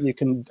 just so that you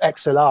can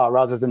XLR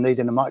rather than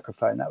needing a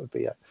microphone. That would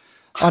be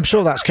I'm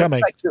sure that's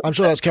coming.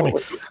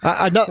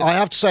 I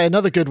have to say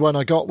another good one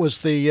I got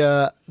was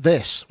the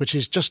this, which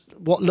is just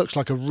what looks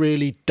like a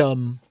really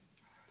dumb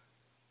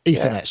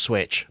Ethernet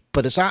switch,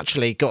 but it's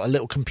actually got a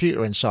little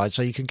computer inside,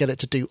 so you can get it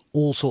to do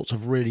all sorts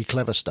of really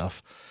clever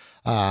stuff.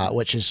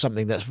 Which is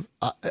something that's,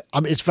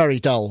 it's very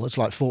dull. It's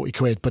like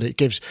 £40, but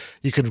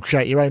you can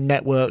create your own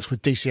networks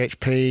with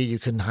DCHP. You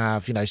can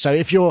have, so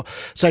if you're,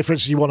 say for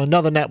instance, you want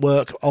another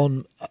network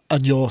and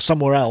you're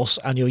somewhere else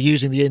and you're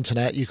using the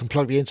internet, you can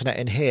plug the internet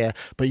in here,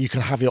 but you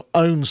can have your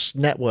own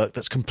network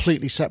that's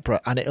completely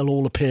separate and it'll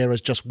all appear as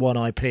just one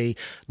IP.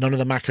 None of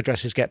the MAC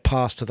addresses get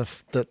passed to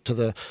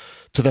the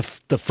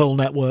full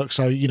network,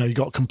 so you've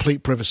got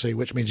complete privacy,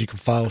 which means you can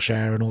file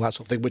share and all that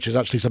sort of thing, which is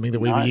actually something that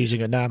we were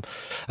using at NAMM.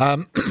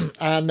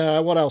 And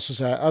what else is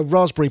there?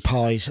 Raspberry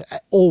Pis,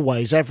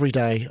 always, every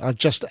day.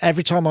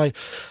 Every time I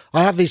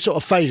have these sort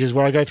of phases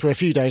where I go through a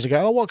few days and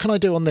go, what can I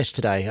do on this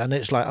today? And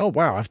it's like, oh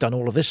wow, I've done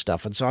all of this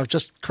stuff, and so I've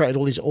just created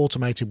all these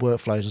automated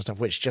workflows and stuff,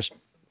 which just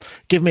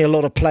give me a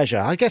lot of pleasure.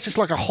 I guess it's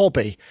like a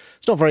hobby.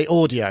 It's not very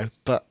audio,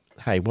 but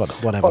hey,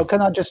 whatever. Well,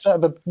 can I just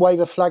wave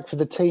a flag for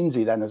the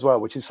Teensy then as well,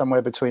 which is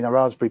somewhere between a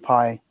Raspberry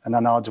Pi and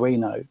an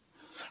Arduino,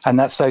 and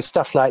that's so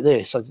stuff like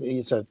this.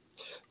 It's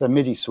the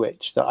MIDI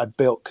switch that I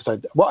built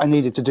because what I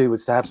needed to do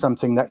was to have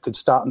something that could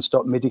start and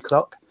stop MIDI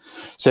clock.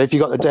 So if you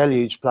got the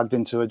Deluge plugged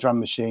into a drum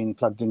machine,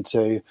 plugged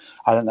into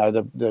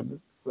the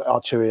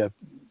Arturia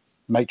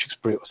Matrix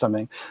Brute or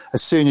something,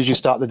 as soon as you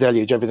start the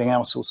Deluge, everything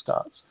else all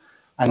starts.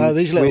 And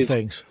these little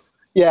things.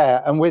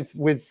 Yeah, and with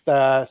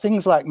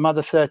things like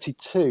Mother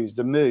 32s,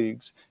 the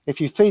Moogs,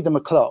 if you feed them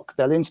a clock,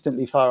 they'll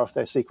instantly fire off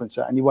their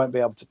sequencer and you won't be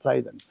able to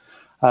play them.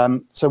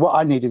 So what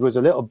I needed was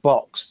a little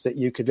box that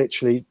you could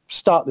literally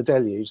start the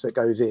deluge that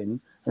goes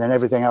in, and then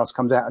everything else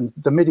comes out. And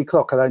the MIDI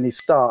clock will only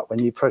start when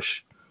you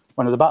push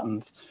one of the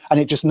buttons, and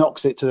it just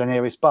knocks it to the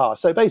nearest bar.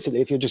 So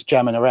basically, if you're just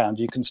jamming around,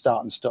 you can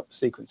start and stop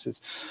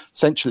sequences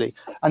essentially.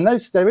 And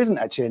there isn't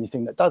actually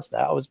anything that does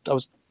that. I was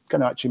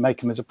going to actually make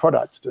them as a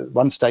product at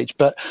one stage,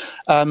 but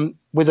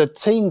with a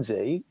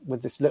Teensy,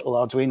 with this little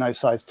Arduino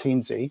sized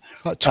Teensy,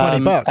 like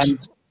 $20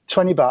 and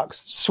 $20,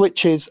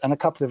 switches and a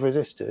couple of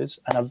resistors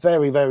and a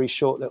very, very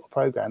short little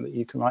program that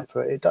you can write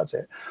for it. It does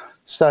it.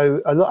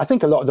 So I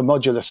think a lot of the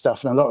modular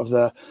stuff and a lot of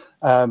the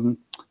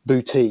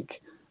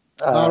boutique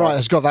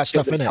it's got that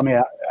stuff in it. Coming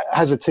out,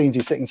 has a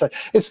Teensy sitting. So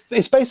it's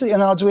basically an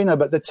Arduino,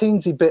 but the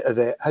Teensy bit of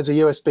it has a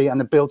USB and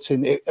a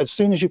built-in. As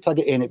soon as you plug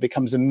it in, it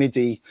becomes a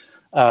MIDI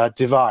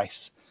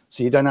device.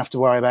 So you don't have to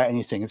worry about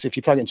anything. So if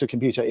you plug it into a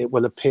computer, it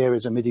will appear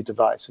as a MIDI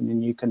device, and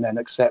then you can then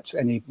accept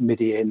any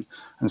MIDI in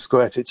and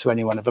squirt it to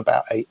any one of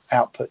about 8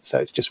 outputs. So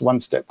it's just one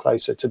step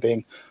closer to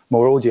being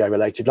more audio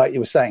related. Like you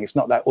were saying, it's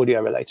not that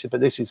audio related,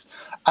 but this is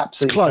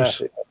absolutely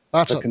close.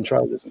 Perfect for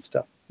controllers and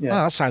stuff. Yeah,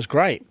 that sounds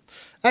great.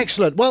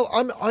 Excellent. Well,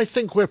 I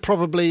think we're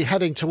probably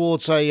heading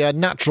towards a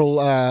natural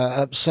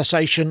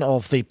cessation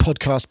of the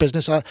podcast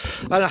business. I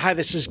don't know how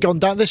this has gone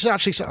down. This is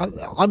actually,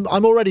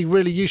 I'm already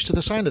really used to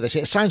the sound of this.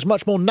 It sounds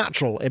much more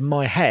natural in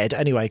my head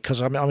anyway,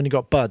 because I've only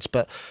got buds,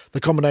 but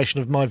the combination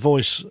of my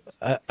voice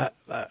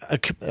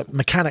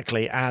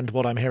mechanically and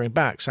what I'm hearing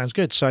back sounds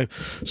good. So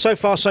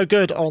far so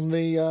good on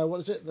the,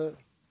 what is it?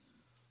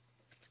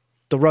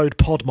 The Rode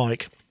Pod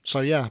mic.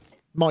 So yeah,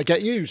 might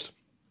get used.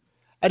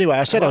 Anyway,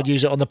 I said I'd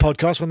use it on the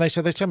podcast when they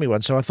said they'd send me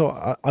one, so I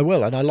thought I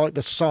will, and I like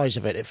the size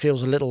of it. It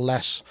feels a little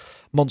less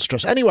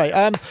monstrous. Anyway,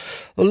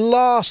 the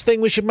last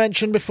thing we should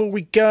mention before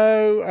we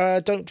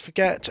go, don't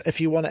forget, if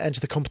you want to enter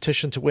the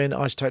competition to win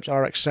iZotope's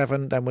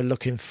RX-7, then we're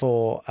looking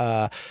for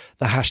the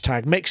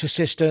hashtag Mix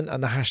Assistant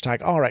and the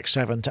hashtag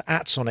RX-7 to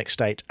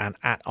 @SonicState and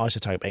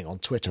 @iZotope Inc. on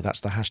Twitter. That's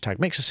the hashtag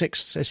Mix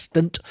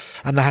Assistant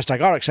and the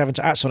hashtag RX-7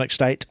 to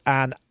 @SonicState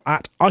and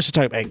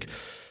 @iZotope Inc.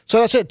 So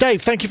that's it,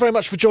 Dave. Thank you very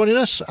much for joining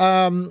us.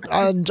 You're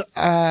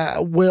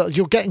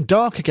getting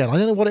dark again. I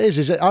don't know what it is.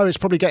 Is it? Oh, it's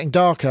probably getting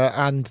darker,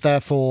 and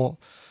therefore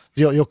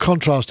your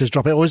contrast is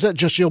dropping. Or is it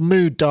just your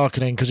mood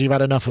darkening because you've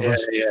had enough of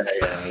us? Yeah.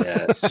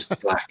 It's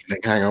just blackening.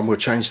 Hang on, we'll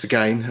change the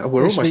gain.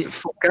 We're almost at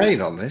full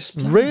gain on this.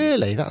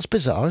 Really? That's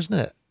bizarre, isn't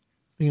it?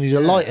 You need a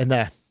light in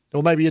there,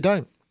 or maybe you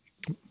don't.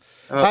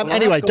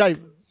 Anyway, Dave,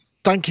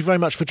 thank you very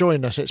much for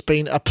joining us. It's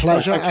been a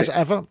pleasure as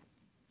ever.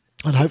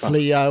 And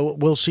hopefully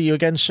we'll see you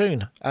again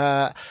soon.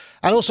 And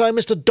also,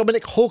 Mr.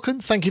 Dominic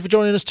Hawken, thank you for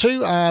joining us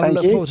too.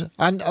 Thank you.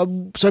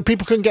 And so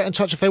people can get in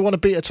touch if they want to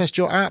beta test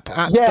your app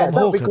at Dom Hawken.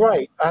 That'd be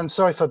great. I'm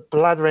sorry for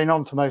blathering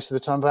on for most of the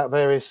time about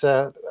various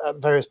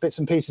bits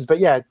and pieces. But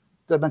yeah,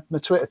 my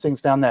Twitter thing's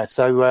down there.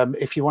 So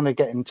if you want to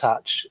get in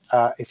touch,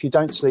 if you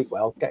don't sleep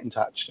well, get in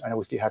touch. I know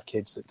if you have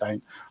kids that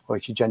don't, or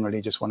if you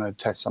generally just want to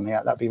test something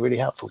out, that'd be really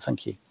helpful.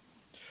 Thank you.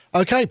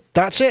 Okay,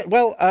 that's it.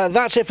 Well,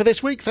 that's it for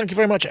this week. Thank you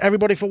very much,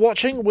 everybody, for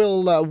watching.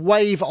 We'll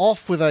wave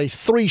off with a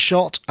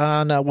 3-shot,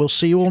 and we'll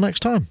see you all next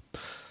time.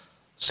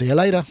 See you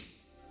later.